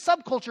Christian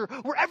subculture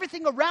where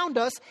everything around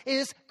us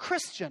is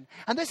Christian.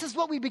 And this is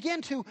what we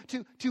begin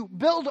to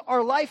build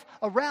our life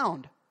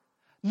around.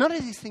 None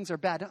of these things are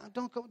bad.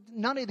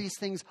 None of these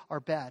things are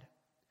bad.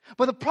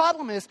 But the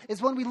problem is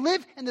when we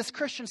live in this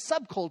Christian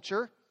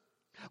subculture,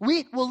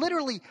 we will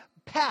literally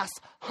pass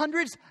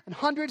hundreds and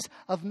hundreds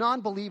of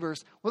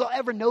non-believers without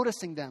ever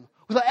noticing them,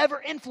 without ever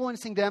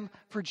influencing them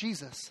for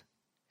Jesus.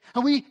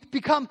 And we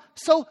become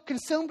so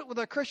consumed with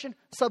our Christian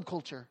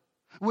subculture,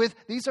 with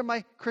these are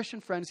my Christian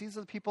friends, these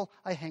are the people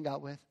I hang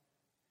out with.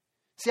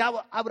 See, I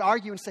would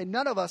argue and say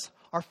none of us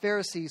are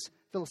Pharisees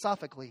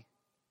philosophically,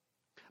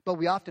 but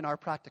we often are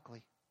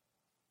practically.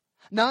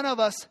 None of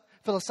us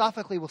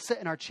philosophically will sit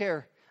in our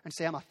chair and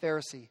say, I'm a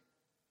Pharisee.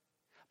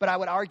 But I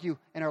would argue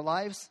in our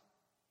lives,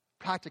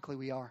 practically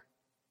we are.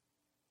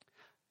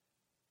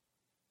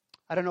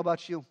 I don't know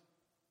about you.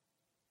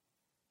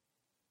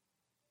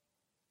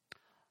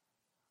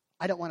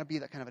 I don't want to be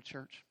that kind of a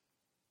church.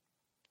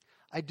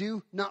 I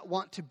do not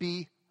want to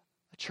be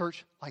a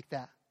church like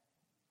that.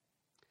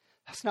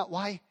 That's not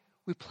why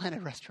we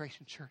planted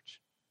Restoration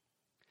Church.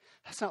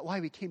 That's not why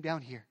we came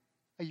down here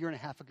a year and a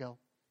half ago.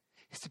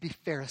 It's to be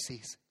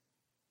Pharisees.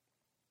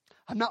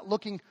 I'm not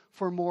looking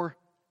for more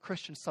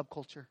Christian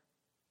subculture.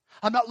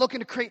 I'm not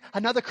looking to create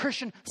another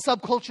Christian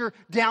subculture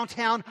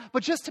downtown,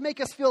 but just to make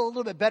us feel a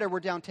little bit better,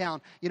 we're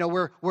downtown. You know,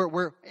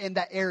 we're in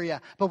that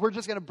area, but we're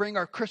just going to bring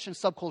our Christian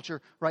subculture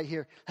right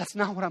here. That's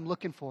not what I'm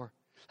looking for.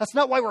 That's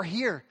not why we're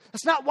here.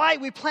 That's not why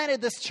we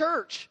planted this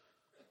church.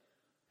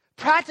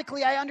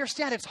 Practically, I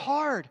understand it's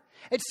hard.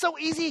 It's so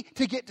easy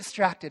to get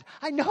distracted.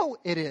 I know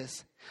it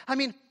is. I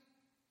mean,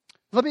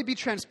 let me be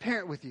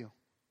transparent with you.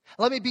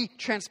 Let me be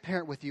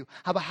transparent with you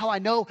about how I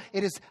know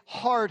it is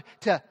hard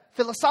to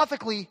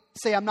philosophically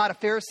say I'm not a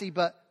Pharisee,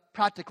 but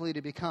practically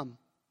to become.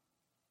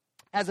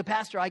 As a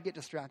pastor, I get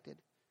distracted.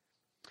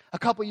 A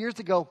couple years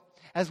ago,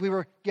 as we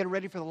were getting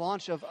ready for the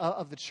launch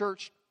of the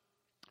church,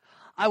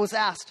 I was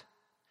asked,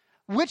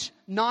 which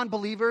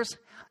non-believers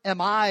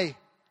am I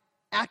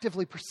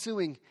actively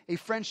pursuing a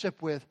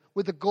friendship with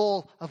the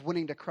goal of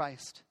winning to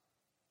Christ?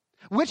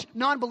 Which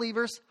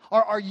non-believers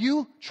are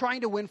you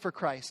trying to win for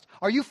Christ?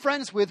 Are you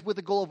friends with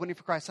the goal of winning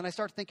for Christ? And I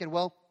start thinking,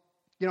 well,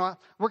 you know,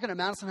 working at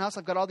Madison House,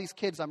 I've got all these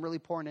kids I'm really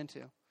pouring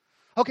into.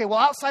 Okay, well,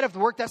 outside of the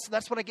work,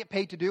 that's what I get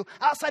paid to do.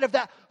 Outside of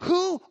that,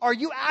 who are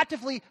you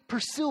actively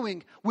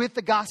pursuing with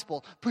the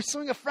gospel?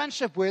 Pursuing a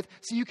friendship with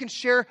so you can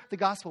share the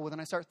gospel with?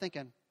 And I start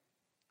thinking,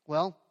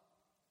 well,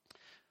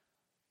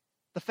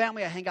 the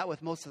family I hang out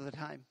with most of the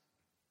time,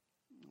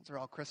 those are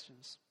all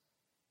Christians.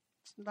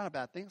 It's not a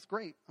bad thing. It's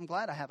great. I'm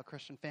glad I have a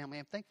Christian family.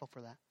 I'm thankful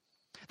for that.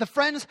 The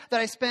friends that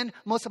I spend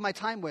most of my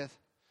time with,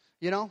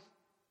 you know,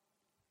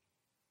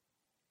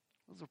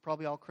 those are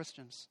probably all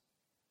Christians.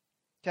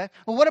 Okay?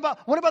 Well, what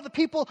about the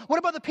people? What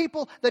about the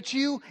people that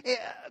you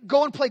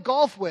go and play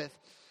golf with?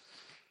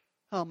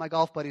 Oh, my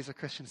golf buddies are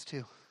Christians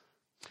too.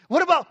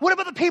 What about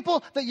the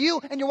people that you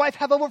and your wife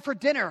have over for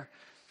dinner?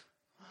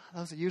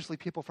 Those are usually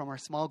people from our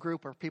small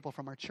group or people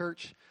from our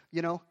church,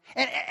 you know.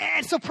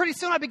 And so pretty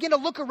soon I begin to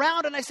look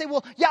around and I say,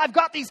 well, yeah, I've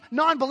got these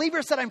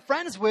non-believers that I'm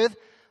friends with,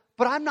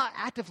 but I'm not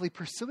actively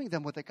pursuing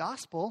them with the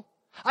gospel.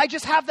 I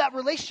just have that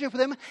relationship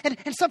with them.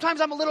 And sometimes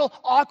I'm a little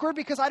awkward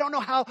because I don't know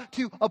how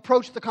to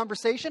approach the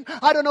conversation.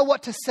 I don't know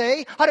what to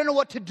say. I don't know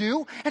what to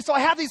do. And so I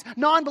have these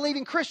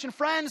non-believing Christian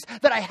friends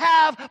that I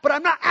have, but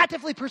I'm not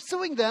actively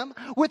pursuing them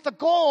with the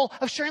goal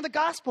of sharing the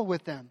gospel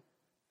with them.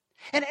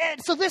 And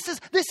so this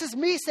is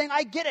me saying,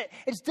 I get it.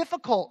 It's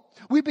difficult.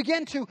 We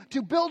begin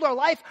to build our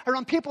life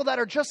around people that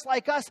are just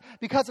like us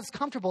because it's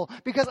comfortable,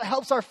 because it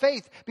helps our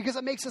faith, because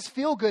it makes us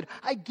feel good.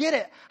 I get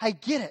it. I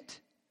get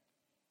it.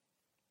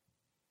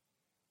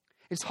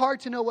 It's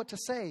hard to know what to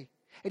say.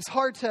 It's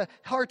hard to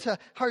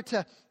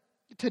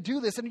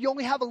do this, and you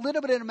only have a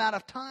limited amount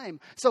of time.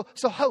 So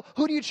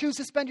who do you choose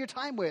to spend your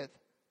time with?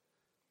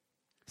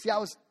 See, I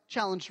was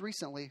challenged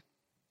recently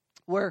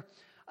where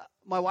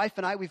my wife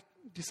and I, we've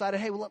decided,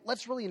 hey, well,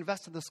 let's really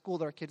invest in the school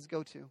that our kids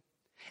go to.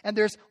 And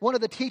there's one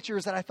of the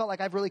teachers that I felt like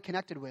I've really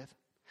connected with.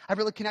 I've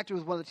really connected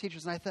with one of the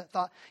teachers, and I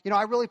thought, you know,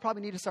 I really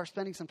probably need to start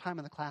spending some time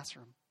in the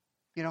classroom.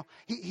 You know,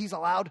 he's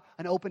allowed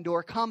an open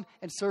door. Come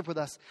and serve with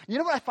us. You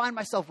know what I find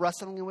myself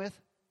wrestling with?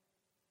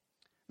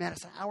 Man,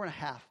 it's an hour and a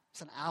half.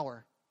 It's an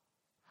hour.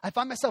 I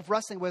find myself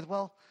wrestling with,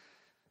 well,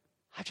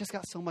 I've just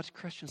got so much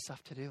Christian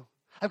stuff to do.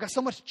 I've got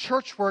so much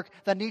church work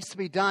that needs to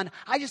be done.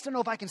 I just don't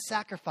know if I can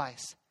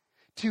sacrifice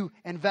to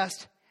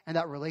invest in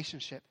that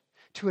relationship,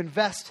 to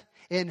invest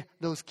in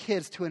those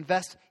kids, to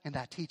invest in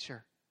that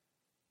teacher.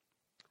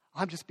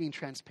 I'm just being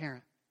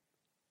transparent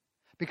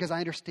because I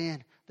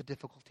understand the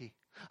difficulty.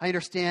 I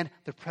understand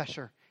the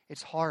pressure.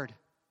 It's hard.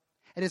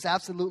 It is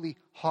absolutely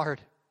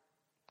hard.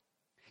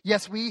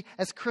 Yes, we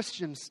as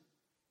Christians,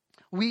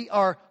 we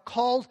are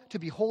called to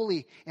be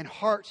holy in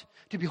heart,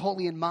 to be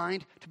holy in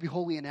mind, to be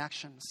holy in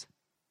actions.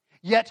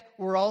 Yet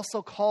we're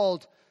also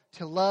called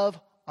to love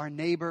our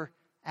neighbor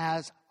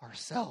as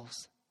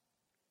ourselves.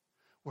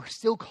 We're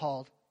still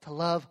called to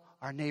love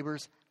our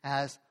neighbors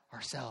as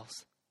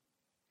ourselves.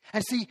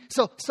 And see,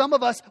 so some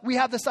of us, we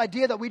have this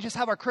idea that we just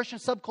have our Christian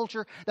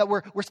subculture, that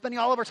we're spending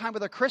all of our time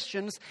with our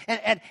Christians,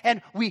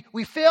 and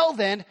we fail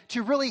then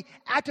to really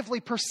actively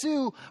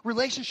pursue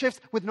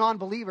relationships with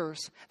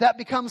non-believers. That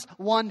becomes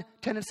one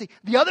tendency.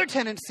 The other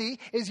tendency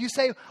is you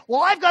say,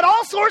 well, I've got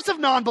all sorts of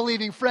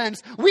non-believing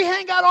friends. We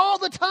hang out all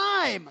the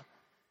time.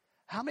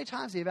 How many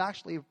times have you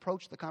actually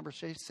approached the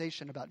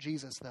conversation about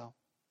Jesus, though?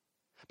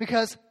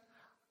 Because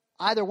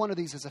either one of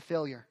these is a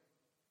failure.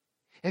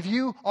 If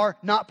you are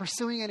not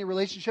pursuing any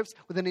relationships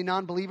with any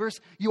non-believers,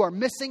 you are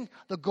missing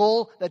the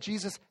goal that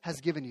Jesus has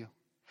given you.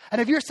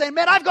 And if you're saying,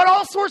 man, I've got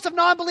all sorts of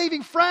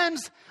non-believing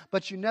friends,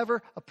 but you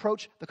never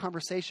approach the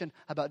conversation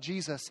about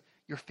Jesus,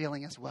 you're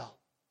failing as well.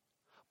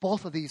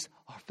 Both of these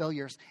are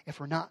failures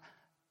if we're not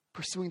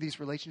pursuing these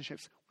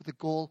relationships with the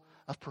goal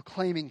of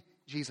proclaiming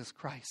Jesus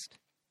Christ.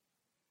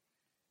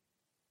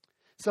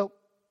 So,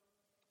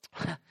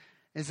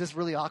 is this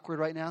really awkward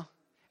right now?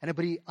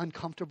 Anybody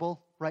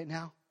uncomfortable right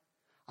now?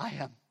 I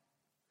am.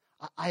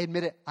 I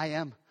admit it, I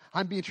am.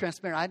 I'm being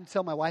transparent. I didn't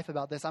tell my wife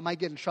about this. I might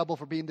get in trouble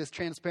for being this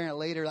transparent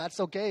later.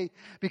 That's okay,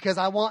 because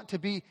I want to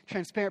be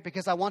transparent,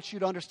 because I want you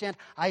to understand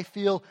I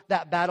feel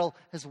that battle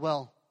as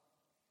well.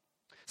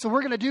 So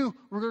we're going to do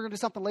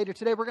something later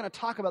today. We're going to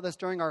talk about this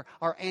during our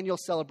annual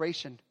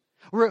celebration.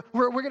 We're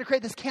going to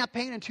create this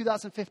campaign in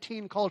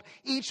 2015 called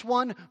Each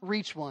One,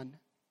 Reach One.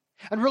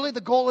 And really the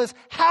goal is,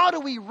 how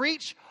do we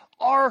reach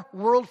our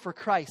world for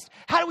Christ?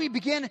 How do we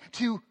begin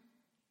to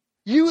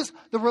use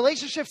the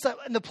relationships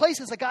and the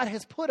places that God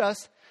has put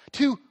us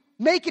to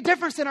make a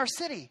difference in our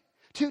city,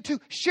 to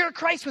share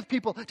Christ with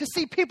people, to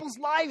see people's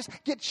lives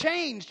get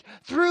changed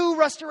through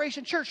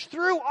Restoration Church,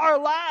 through our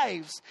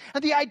lives.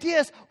 And the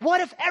idea is,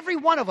 what if every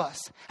one of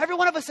us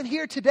in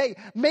here today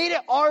made it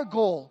our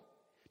goal,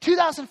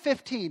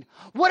 2015,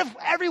 what if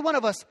every one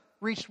of us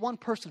reached one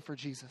person for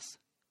Jesus?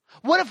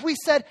 What if we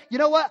said, you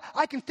know what,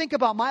 I can think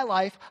about my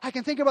life, I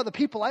can think about the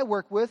people I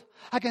work with,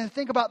 I can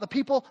think about the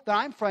people that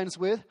I'm friends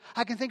with,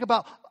 I can think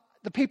about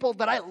the people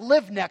that I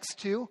live next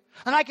to,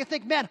 and I can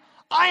think, man,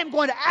 I am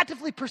going to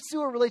actively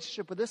pursue a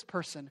relationship with this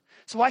person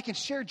so I can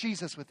share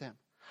Jesus with them.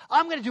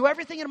 I'm going to do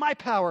everything in my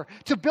power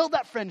to build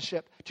that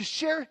friendship, to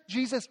share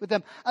Jesus with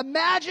them.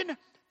 Imagine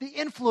the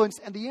influence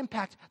and the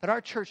impact that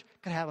our church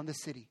could have on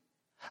this city.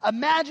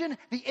 Imagine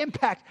the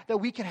impact that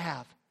we could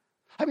have.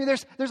 I mean,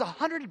 there's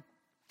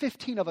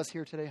 115 of us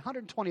here today,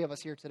 120 of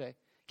us here today,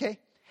 okay?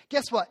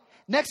 Guess what?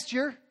 Next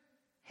year,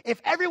 if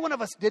every one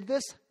of us did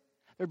this,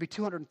 there'd be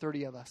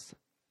 230 of us.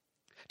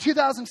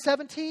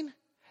 2017,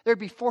 there'd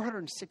be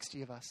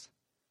 460 of us.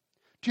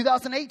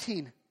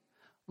 2018,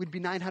 we'd be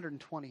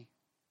 920.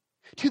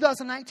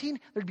 2019,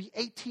 there'd be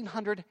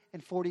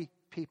 1,840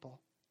 people.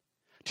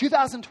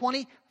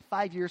 2020,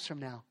 5 years from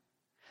now,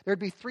 there'd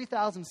be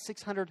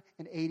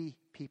 3,680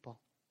 people.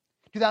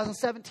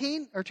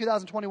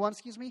 2021,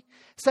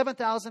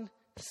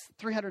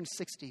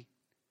 7,360.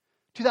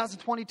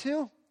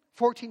 2022,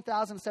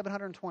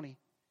 14,720.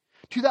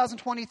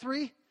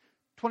 2023,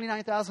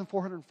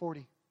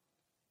 29,440.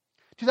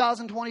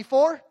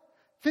 2024,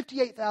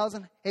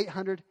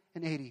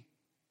 58,880.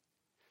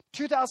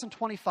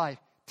 2025,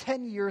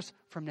 10 years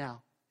from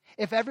now,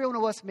 if every one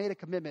of us made a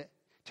commitment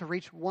to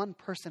reach one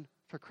person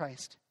for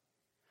Christ,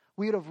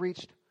 we would have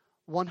reached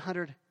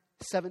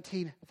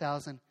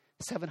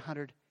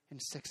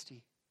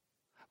 117,760.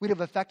 We'd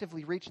have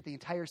effectively reached the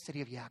entire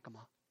city of Yakima.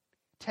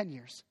 10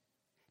 years.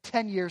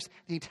 10 years,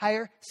 the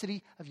entire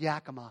city of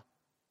Yakima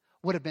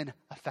would have been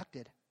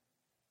affected.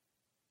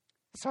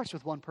 It starts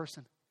with one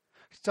person.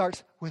 It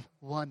starts with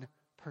one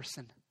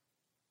person.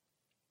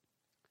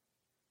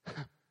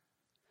 How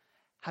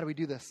do we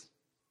do this?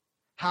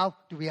 How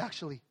do we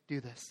actually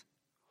do this?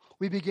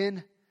 We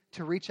begin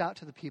to reach out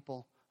to the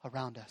people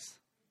around us,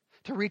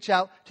 to reach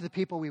out to the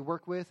people we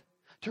work with,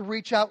 to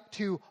reach out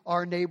to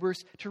our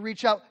neighbors, to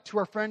reach out to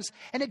our friends.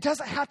 And it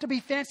doesn't have to be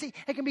fancy.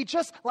 It can be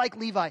just like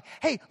Levi.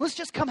 Hey, let's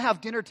just come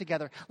have dinner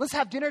together. Let's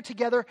have dinner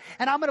together,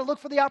 and I'm going to look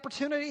for the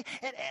opportunity.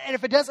 And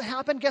if it doesn't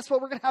happen, guess what?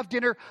 We're going to have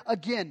dinner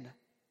again.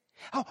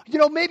 Oh,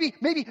 maybe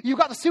you've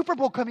got the Super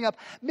Bowl coming up.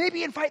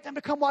 Maybe invite them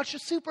to come watch the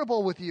Super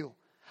Bowl with you.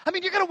 I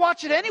mean, you're going to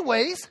watch it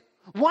anyways.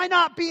 Why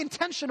not be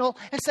intentional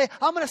and say,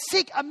 I'm going to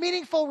seek a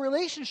meaningful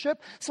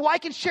relationship so I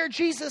can share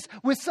Jesus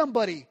with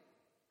somebody?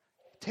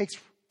 It takes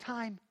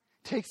time,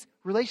 takes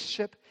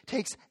relationship,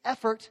 takes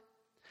effort.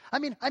 I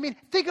mean,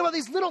 think about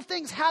these little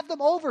things. Have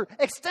them over.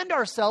 Extend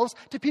ourselves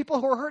to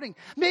people who are hurting.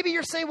 Maybe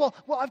you're saying, well,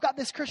 I've got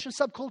this Christian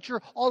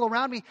subculture all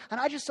around me, and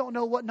I just don't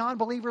know what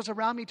non-believers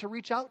around me to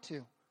reach out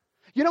to.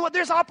 You know what?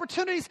 There's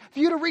opportunities for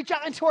you to reach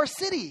out into our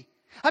city.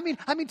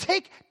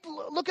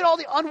 Look at all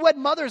the unwed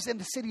mothers in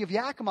the city of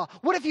Yakima.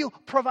 What if you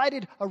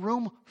provided a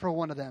room for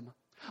one of them?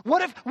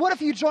 What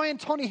if you joined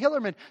Tony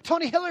Hillerman?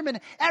 Tony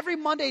Hillerman every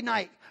Monday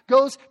night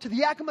goes to the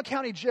Yakima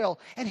County Jail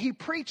and he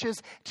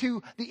preaches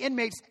to the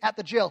inmates at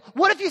the jail.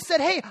 What if you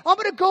said, hey, I'm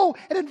going to go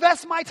and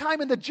invest my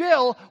time in the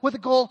jail with the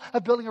goal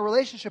of building a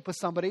relationship with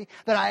somebody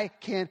that I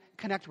can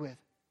connect with?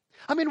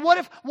 I mean, what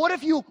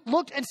if you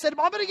looked and said,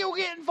 I'm going to go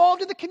get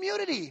involved in the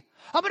community.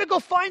 I'm going to go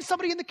find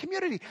somebody in the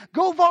community.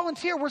 Go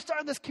volunteer. We're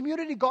starting this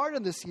community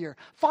garden this year.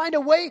 Find a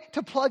way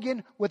to plug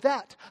in with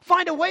that.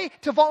 Find a way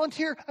to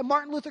volunteer at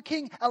Martin Luther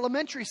King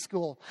Elementary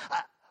School.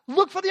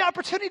 Look for the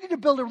opportunity to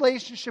build a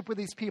relationship with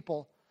these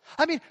people.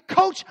 I mean,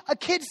 coach a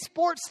kid's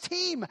sports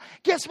team.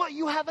 Guess what?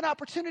 You have an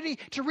opportunity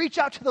to reach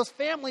out to those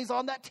families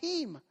on that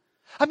team.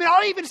 I mean,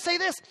 I'll even say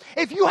this.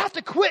 If you have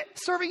to quit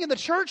serving in the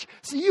church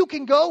so you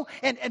can go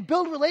and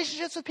build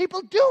relationships with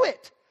people, do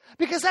it.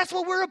 Because that's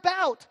what we're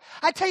about.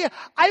 I tell you,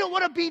 I don't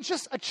want to be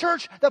just a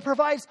church that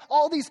provides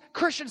all these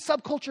Christian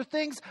subculture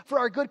things for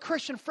our good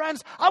Christian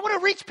friends. I want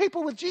to reach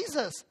people with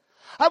Jesus.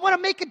 I want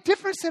to make a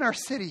difference in our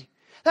city.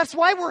 That's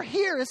why we're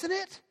here, isn't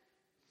it?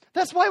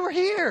 That's why we're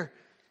here.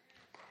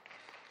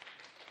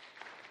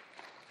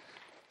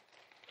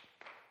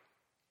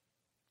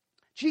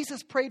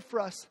 Jesus prayed for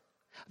us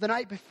the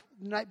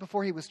night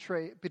before he was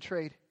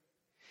betrayed.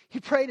 He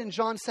prayed in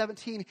John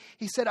 17.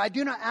 He said, I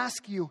do not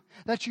ask you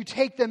that you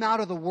take them out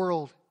of the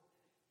world.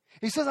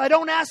 He says, I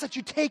don't ask that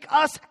you take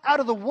us out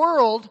of the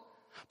world,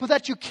 but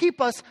that you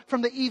keep us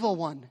from the evil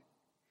one.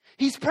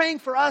 He's praying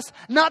for us,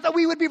 not that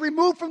we would be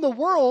removed from the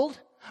world,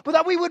 but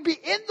that we would be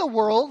in the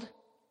world,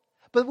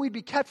 but we'd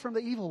be kept from the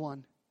evil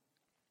one.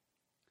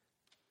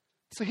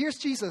 So here's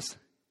Jesus.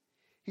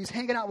 He's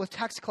hanging out with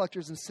tax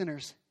collectors and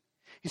sinners.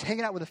 He's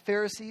hanging out with the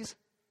Pharisees.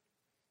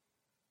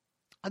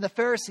 And the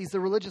Pharisees, the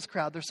religious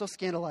crowd, they're so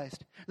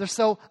scandalized. They're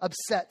so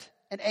upset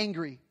and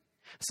angry.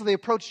 So they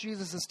approach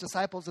Jesus'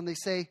 disciples and they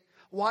say,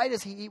 why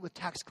does he eat with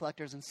tax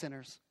collectors and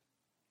sinners?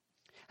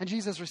 And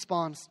Jesus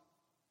responds,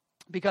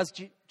 because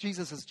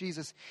Jesus is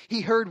Jesus.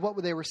 He heard what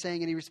they were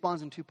saying and he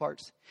responds in two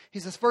parts. He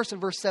says, first in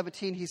verse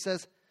 17, he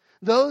says,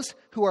 those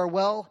who are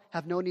well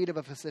have no need of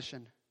a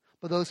physician,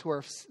 but those who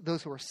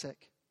are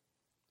sick.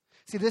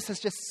 See, this is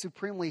just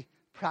supremely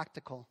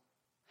practical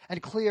and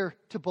clear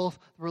to both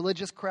the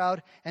religious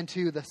crowd and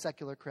to the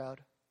secular crowd.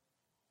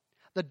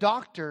 The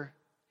doctor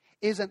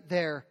isn't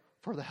there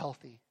for the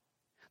healthy.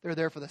 They're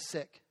there for the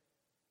sick.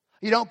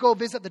 You don't go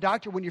visit the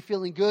doctor when you're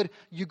feeling good.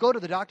 You go to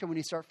the doctor when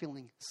you start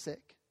feeling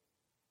sick.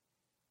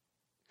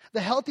 The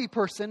healthy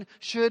person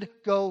should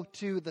go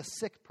to the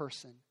sick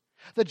person.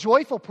 The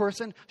joyful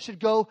person should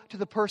go to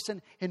the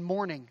person in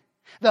mourning.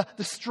 The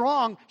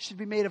strong should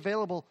be made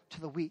available to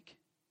the weak.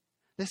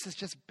 This is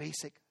just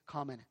basic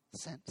common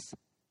sense.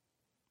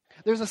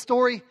 There's a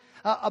story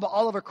about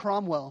Oliver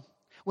Cromwell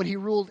when he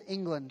ruled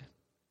England.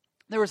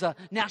 There was a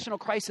national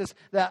crisis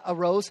that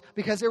arose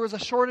because there was a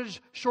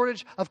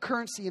shortage of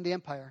currency in the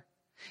empire.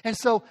 And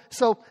so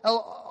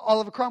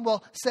Oliver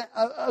Cromwell sent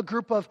a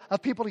group of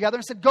people together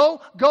and said,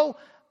 go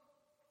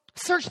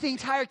search the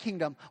entire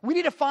kingdom. We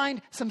need to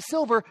find some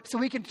silver so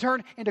we can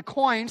turn into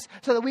coins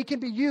so that we can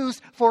be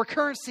used for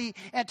currency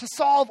and to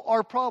solve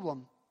our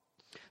problem.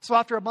 So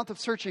after a month of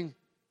searching,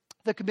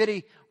 the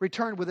committee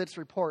returned with its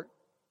report.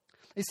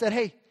 They said,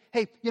 hey,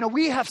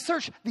 we have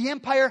searched the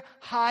empire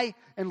high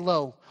and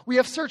low. We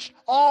have searched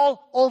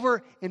all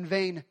over in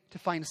vain to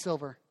find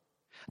silver.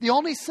 The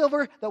only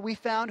silver that we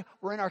found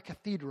were in our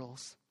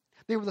cathedrals.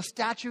 They were the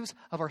statues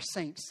of our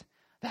saints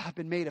that have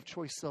been made of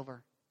choice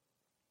silver.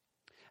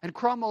 And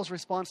Cromwell's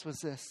response was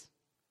this.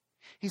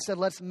 He said,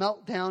 let's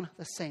melt down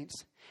the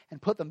saints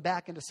and put them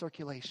back into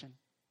circulation.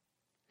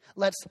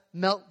 Let's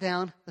melt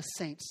down the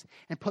saints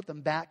and put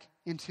them back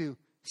into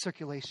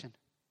circulation.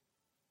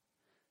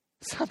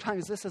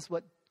 Sometimes this is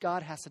what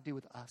God has to do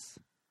with us.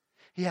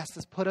 He has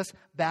to put us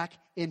back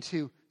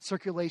into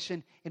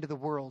circulation, into the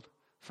world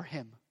for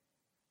Him.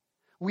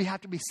 We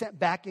have to be sent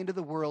back into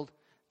the world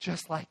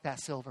just like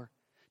that silver,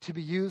 to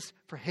be used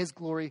for His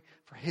glory,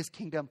 for His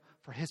kingdom,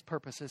 for His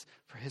purposes,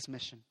 for His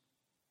mission.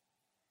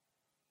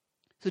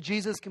 So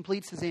Jesus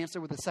completes His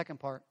answer with the second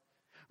part,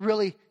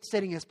 really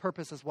stating His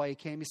purpose as why He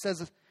came. He says,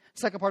 the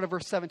second part of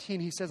verse 17,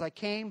 He says, I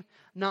came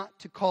not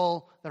to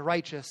call the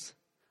righteous,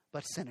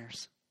 but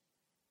sinners.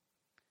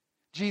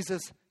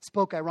 Jesus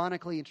spoke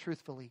ironically and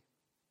truthfully.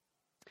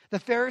 The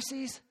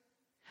Pharisees,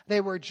 they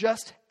were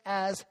just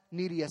as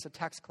needy as the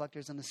tax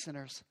collectors and the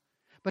sinners.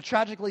 But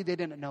tragically, they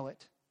didn't know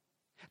it.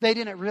 They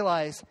didn't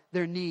realize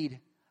their need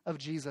of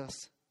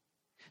Jesus.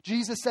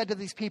 Jesus said to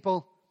these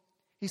people,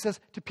 He says,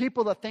 to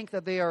people that think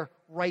that they are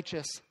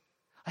righteous,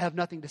 I have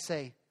nothing to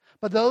say.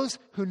 But those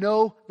who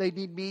know they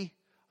need me,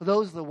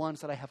 those are the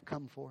ones that I have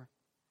come for.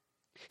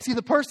 See,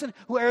 the person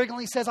who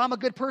arrogantly says, I'm a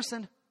good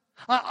person,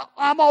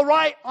 I'm all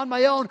right on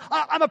my own.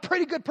 I'm a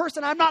pretty good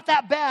person. I'm not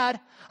that bad.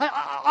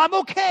 I'm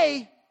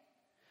okay.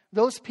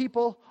 Those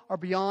people are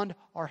beyond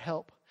our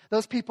help.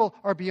 Those people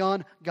are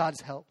beyond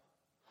God's help.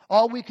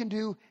 All we can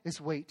do is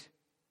wait.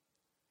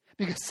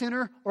 Because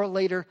sooner or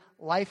later,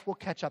 life will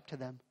catch up to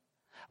them.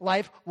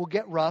 Life will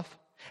get rough,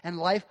 and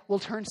life will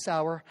turn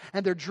sour,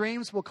 and their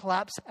dreams will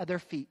collapse at their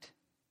feet.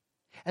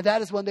 And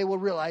that is when they will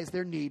realize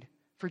their need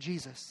for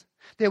Jesus.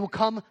 They will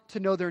come to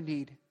know their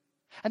need.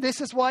 And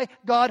this is why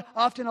God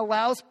often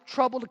allows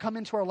trouble to come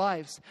into our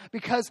lives,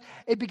 because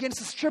it begins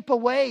to strip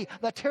away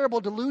that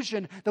terrible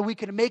delusion that we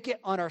can make it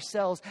on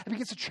ourselves. It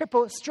begins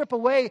to strip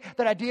away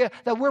that idea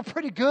that we're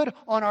pretty good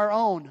on our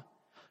own.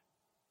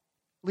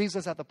 Leaves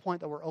us at the point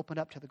that we're opened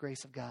up to the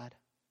grace of God.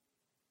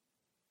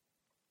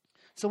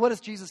 So what is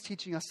Jesus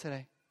teaching us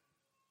today?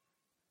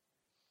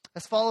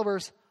 As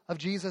followers of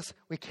Jesus,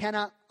 we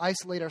cannot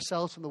isolate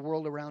ourselves from the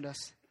world around us,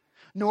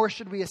 nor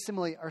should we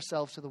assimilate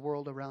ourselves to the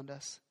world around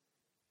us.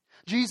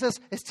 Jesus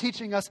is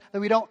teaching us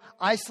that we don't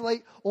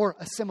isolate or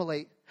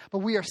assimilate, but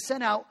we are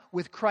sent out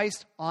with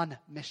Christ on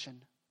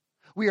mission.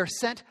 We are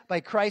sent by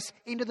Christ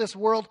into this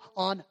world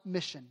on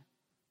mission.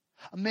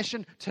 A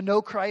mission to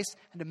know Christ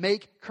and to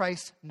make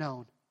Christ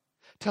known.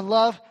 To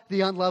love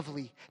the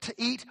unlovely. To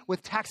eat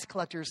with tax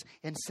collectors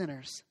and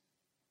sinners.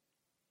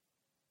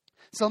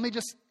 So let me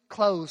just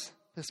close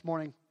this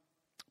morning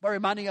by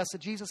reminding us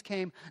that Jesus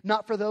came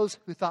not for those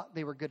who thought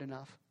they were good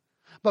enough,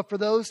 but for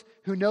those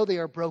who know they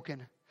are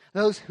broken.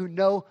 Those who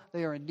know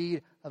they are in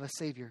need of a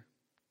Savior.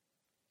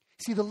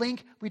 See, the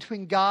link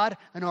between God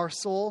and our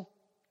soul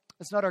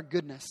is not our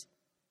goodness,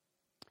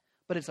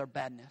 but it's our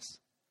badness.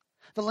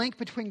 The link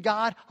between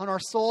God and our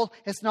soul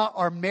is not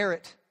our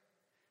merit,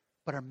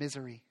 but our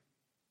misery.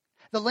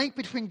 The link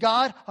between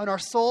God and our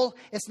soul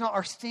is not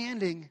our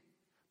standing,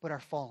 but our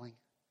falling.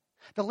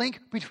 The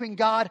link between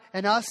God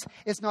and us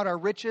is not our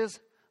riches,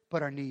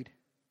 but our need.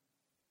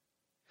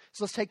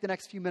 So let's take the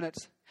next few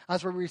minutes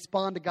as we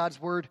respond to God's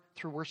word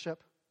through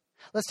worship.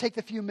 Let's take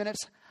the few minutes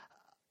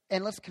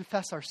and let's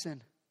confess our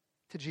sin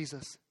to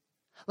Jesus.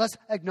 Let's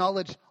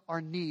acknowledge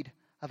our need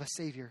of a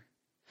Savior.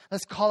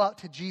 Let's call out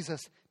to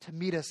Jesus to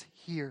meet us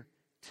here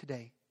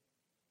today.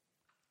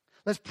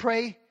 Let's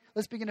pray.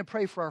 Let's begin to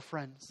pray for our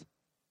friends.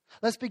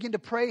 Let's begin to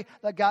pray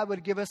that God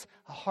would give us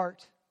a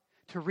heart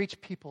to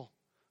reach people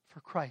for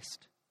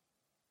Christ.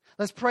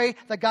 Let's pray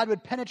that God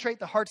would penetrate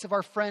the hearts of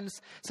our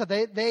friends so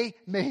that they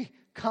may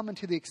come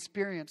into the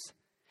experience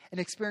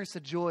and experience the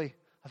joy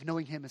of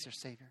knowing Him as their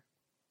Savior.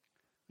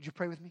 Would you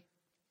pray with me?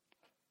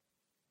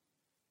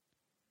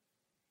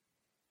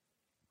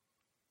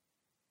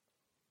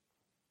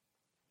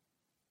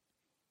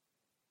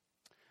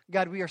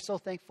 God, we are so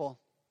thankful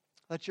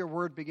that your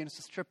word begins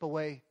to strip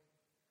away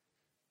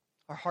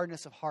our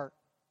hardness of heart,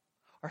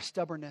 our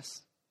stubbornness,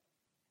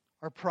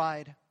 our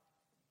pride.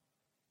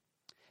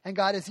 And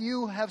God, as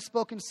you have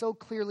spoken so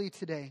clearly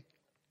today,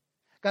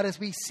 God, as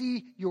we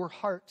see your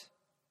heart,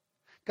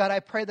 God, I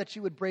pray that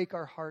you would break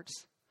our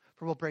hearts,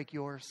 for we'll break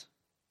yours.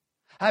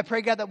 I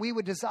pray, God, that we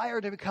would desire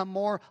to become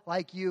more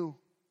like you.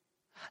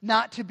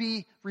 Not to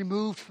be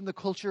removed from the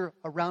culture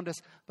around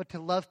us, but to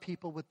love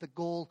people with the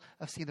goal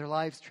of seeing their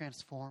lives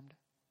transformed.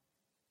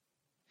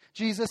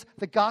 Jesus,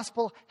 the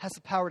gospel has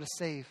the power to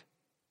save.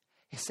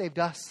 He saved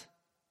us.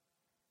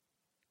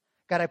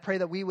 God, I pray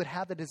that we would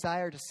have the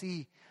desire to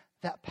see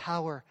that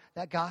power,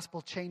 that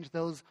gospel change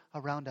those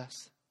around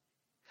us.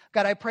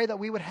 God, I pray that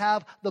we would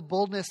have the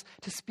boldness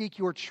to speak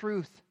your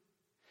truth.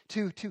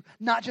 To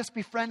not just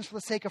be friends for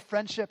the sake of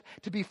friendship,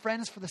 to be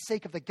friends for the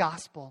sake of the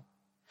gospel.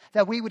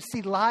 That we would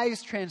see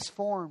lives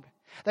transformed.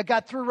 That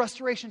God, through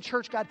Restoration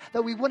Church, God,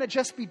 that we wouldn't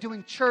just be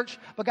doing church,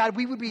 but God,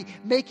 we would be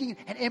making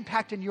an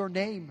impact in your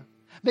name.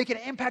 Making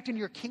an impact in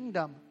your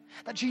kingdom.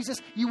 That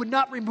Jesus, you would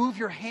not remove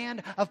your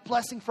hand of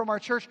blessing from our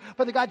church,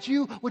 but that God,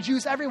 you would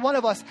use every one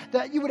of us.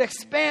 That you would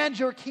expand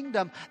your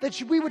kingdom.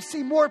 That we would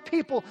see more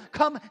people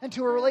come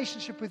into a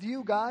relationship with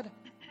you, God.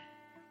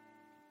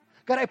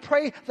 God, I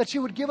pray that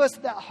you would give us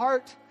that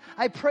heart.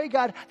 I pray,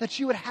 God, that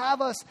you would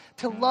have us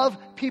to love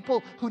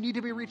people who need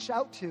to be reached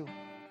out to.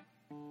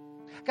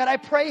 God, I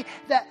pray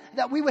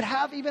that we would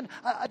have even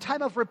a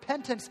time of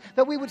repentance,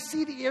 that we would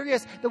see the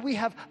areas that we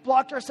have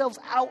blocked ourselves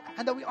out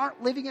and that we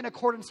aren't living in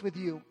accordance with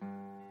you.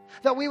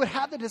 That we would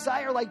have the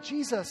desire, like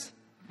Jesus,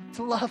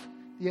 to love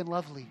the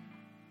unlovely,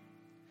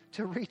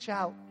 to reach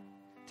out,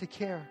 to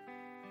care.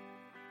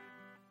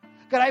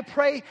 God, I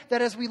pray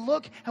that as we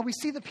look and we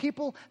see the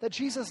people that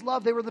Jesus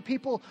loved, they were the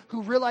people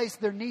who realized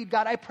their need.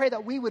 God, I pray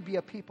that we would be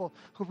a people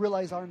who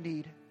realize our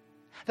need.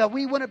 That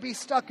we wouldn't be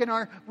stuck in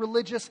our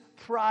religious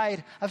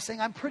pride of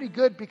saying, I'm pretty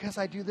good because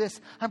I do this.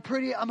 I'm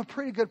a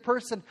pretty good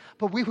person.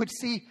 But we would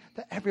see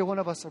that every one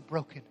of us are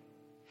broken.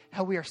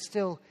 How we are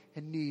still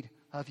in need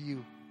of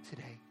you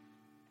today.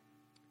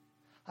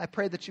 I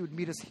pray that you would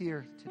meet us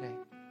here today.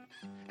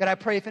 God, I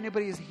pray if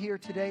anybody is here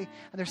today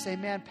and they're saying,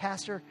 man,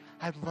 Pastor,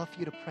 I'd love for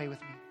you to pray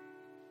with me.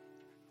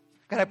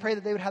 God, I pray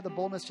that they would have the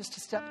boldness just to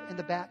step in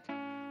the back.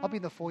 I'll be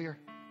in the foyer.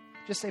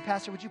 Just say,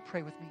 Pastor, would you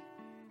pray with me?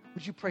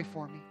 Would you pray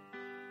for me?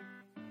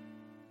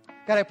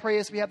 God, I pray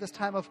as we have this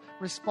time of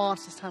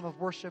response, this time of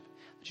worship,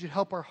 that you'd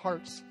help our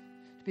hearts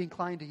to be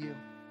inclined to you.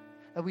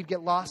 That we'd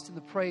get lost in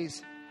the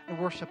praise and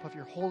worship of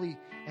your holy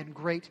and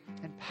great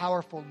and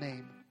powerful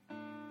name.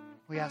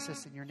 We ask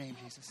this in your name,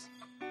 Jesus.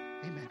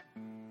 Amen.